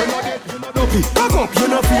dead, you not dead, you not dopey. Cock up, you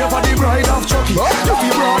not fear for the bride of Chucky. You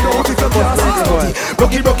feel broad out if you can't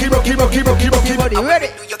rocky. Body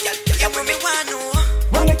ready.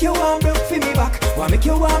 Wanna make you warm broke for me back. Wanna make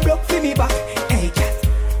you warm broke for me back. Hey cat.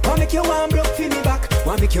 Wanna make you warm broke for me back.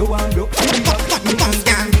 Wanna make you warm broke for me back.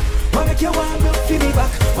 Wanna make you warm broke for me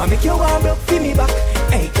back. Wanna make you warm broke for me back.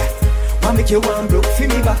 Hey cat. Wanna make you warm broke for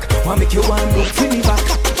me back. Wanna make you warm broke for me back.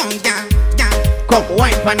 Come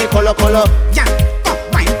wine pan the color. Yeah. Come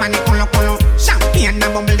wine pan the color.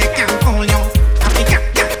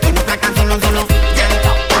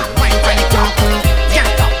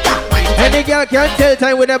 can't tell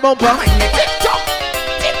time with a bumper. Tick-tock,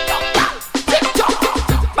 tick-tock,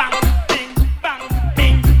 bang, bing, bang,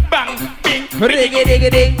 bing, bang, bing, diggy diggy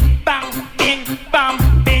ding, bang, bing, bang,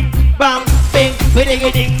 bing, bang, bing,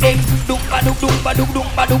 diggy ding ding.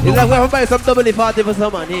 It's like we have to buy some double party for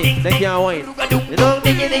some money. They can't wine. You know,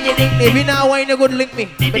 diggy diggy ding. If you not wine, you could link me.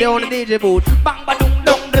 But they want a DJ booth. Bang ba dum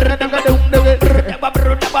dum.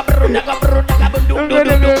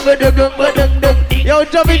 Yo,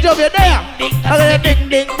 jumpy, you there. I got a ding,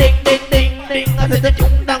 ding, ding, ding, ding, ding. I said the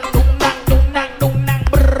dung, dung, dung, dung, dung, dung, dung, dung.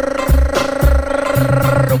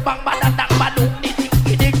 Bang, ba, da, da, ba, dung, ding,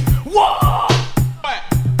 ding, ding. Whoa!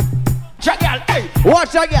 Jagal, hey!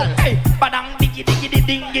 Watch Jagal! Hey! Badang, diggy, diggy, ding,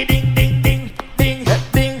 ding, ding, ding, ding, ding,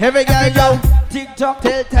 ding. Every guy go. TikTok.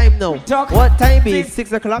 Tell time now. TikTok. What time is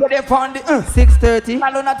 6 o'clock? 6:30.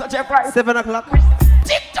 7 o'clock.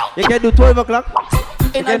 TikTok. You can do 12 o'clock.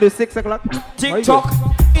 You can do 6 o'clock. TikTok.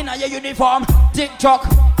 In a uniform. TikTok.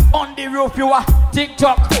 On the roof you are.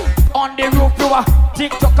 TikTok. On the roof you are.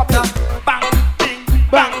 TikTok up there. Bang, bing,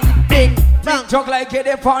 bang, bing. TikTok like it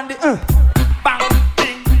upon the bang,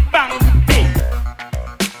 bing, bang, bing.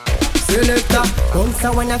 Selector, bounce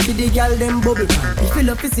when I see the girl them bubble. If you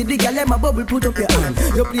love to see the girl them a bubble, put up your hand.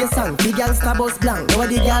 You play song, the girl star bus blank. Now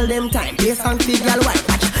the girl them time, play song, the girl white.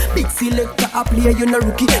 Big selector a player, you no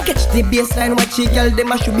rookie. Catch the baseline, watch the girl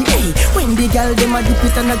them a should be. Hey, when the girl them a dip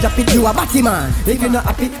it and a drop it, you a batty man. If you not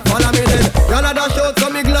happy, follow me then. Y'all a dash out,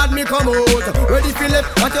 so me glad me come out. Ready for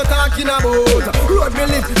left, what you talking about? Road me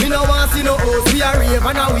lit, me no want see no host. We a rave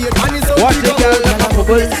and a wait, and it's so watch the girl them a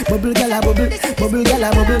bubble. Bubble girl a bubble, bubble girl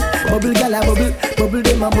a bubble, bubble girl a bubble, bubble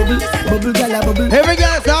them a bubble, bubble girl a bubble. Every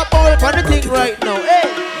girl start bubble for the thing right now.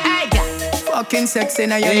 Hey, fucking sexy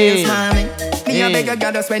now your nails for me. Me a beg a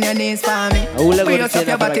goddess when your knees for me. Brace up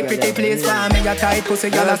your body pretty please for me. Your tight pussy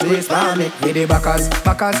girl a squeeze for me. With the backers,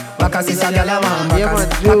 backers, backers is a gal a want backers.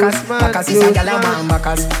 Backers, backers is a gal a want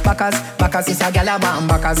backers. Backers, backers is a gal a want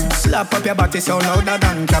backers. Slap up your body so louder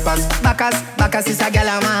than clappers. Backers, backers is a gal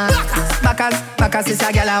a want. Backers, backers is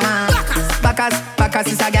a gal a want. Backers, backers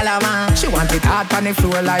is a gal a want. She want it hard on the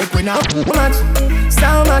floor like we know.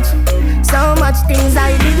 So much things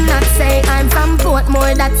I did not say. I'm from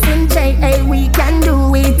Portmore, that's in J. Hey, we can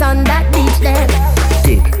do it on that beach there.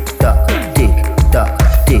 Tick tock, tick tock,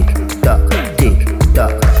 tick tock, tick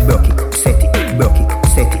tock. Broke it, set it, broke it,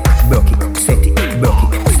 set it, broke it, set it,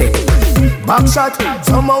 broke it, set it. Back shot,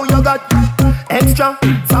 somehow you got extra.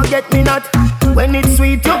 Forget me not when it's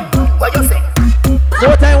sweet. You, what you say?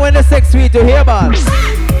 No time when the sex sweet to hear about.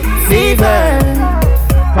 Fever,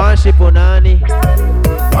 Panshi Punani.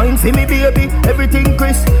 Wine for me baby, everything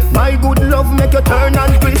crisp. My good love make you turn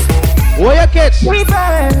and twist. What you catch?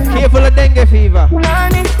 Careful of dengue fever.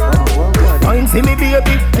 Wine for me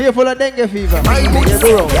baby, careful of dengue fever. My good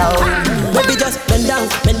love. Baby just bend down,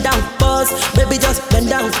 pause. Baby just bend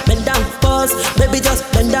down, pause. Baby just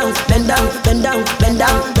bend down, bend down, bend down, bend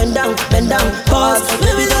down, bend down, bend down, pause.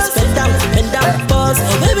 Baby just bend down, pause.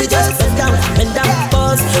 Baby just bend down,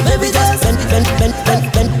 pause. Baby just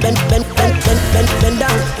bend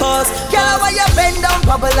down, pause. Girl, why you bend down,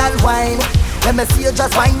 bubble and wine? Let me see you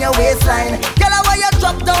just wind your waistline. Girl, why you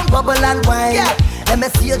drop down, bubble and wine? Yeah. Let me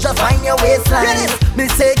see you just wind your waistline. Me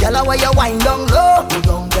say, girl, why you wind down low? You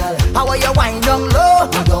down, girl. How are you wind down low?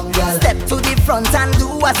 You down, girl. Step to the front and do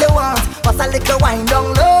what you want. Pass a little wind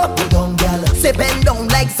down low. You down, girl. Say bend down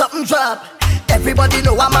like something drop. Everybody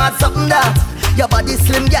know I'm at something that. Your body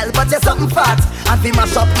slim, girl, but you're something fat. And we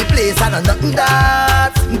mash up the place and nothing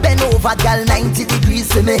that. Bend over, girl, 90 degrees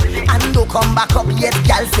to me. And don't come back up yet,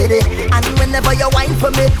 girl, steady. And whenever you whine for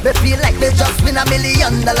me, me feel like me just win $1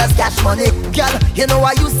 million cash money. Girl, you know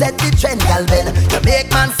why you set the trend, girl, Ben. You make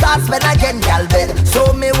man start spend again, girl, Ben. So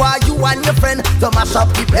me why you and your friend to mash up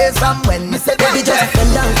the place and when me say, baby, just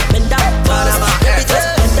bend down, pause. Baby,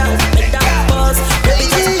 just bend down, pause. Baby,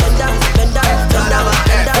 just bend down, bend down, bend down,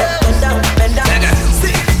 bend down, bend down, bend down.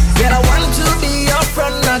 Girl, I want to be your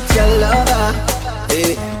friend, not your lover.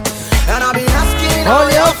 Hey. And I'll be asking all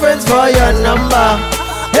your friends for your number.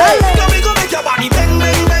 Hey, we go make your body bang,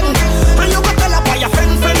 bang, bang. And you go tell up by your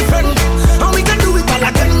friend. And we can do it all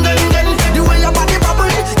again, then. The way your body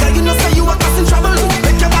bubble, girl, you know say you are causing trouble.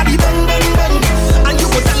 Make your body bang, bang, bang. And you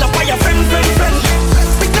go tell up by your friend.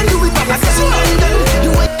 We can do it all again, then.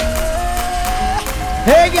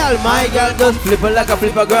 Hey girl, my girl, just flip it like a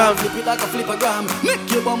flippergram. Flip it like a flippergram.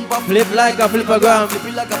 Make your bumper flip like a flippergram. Flip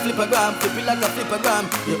it like a flippergram. Flip it like a flippergram.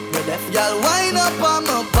 You deaf, girl, wind up on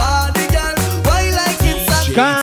my body, girl. Why like it's a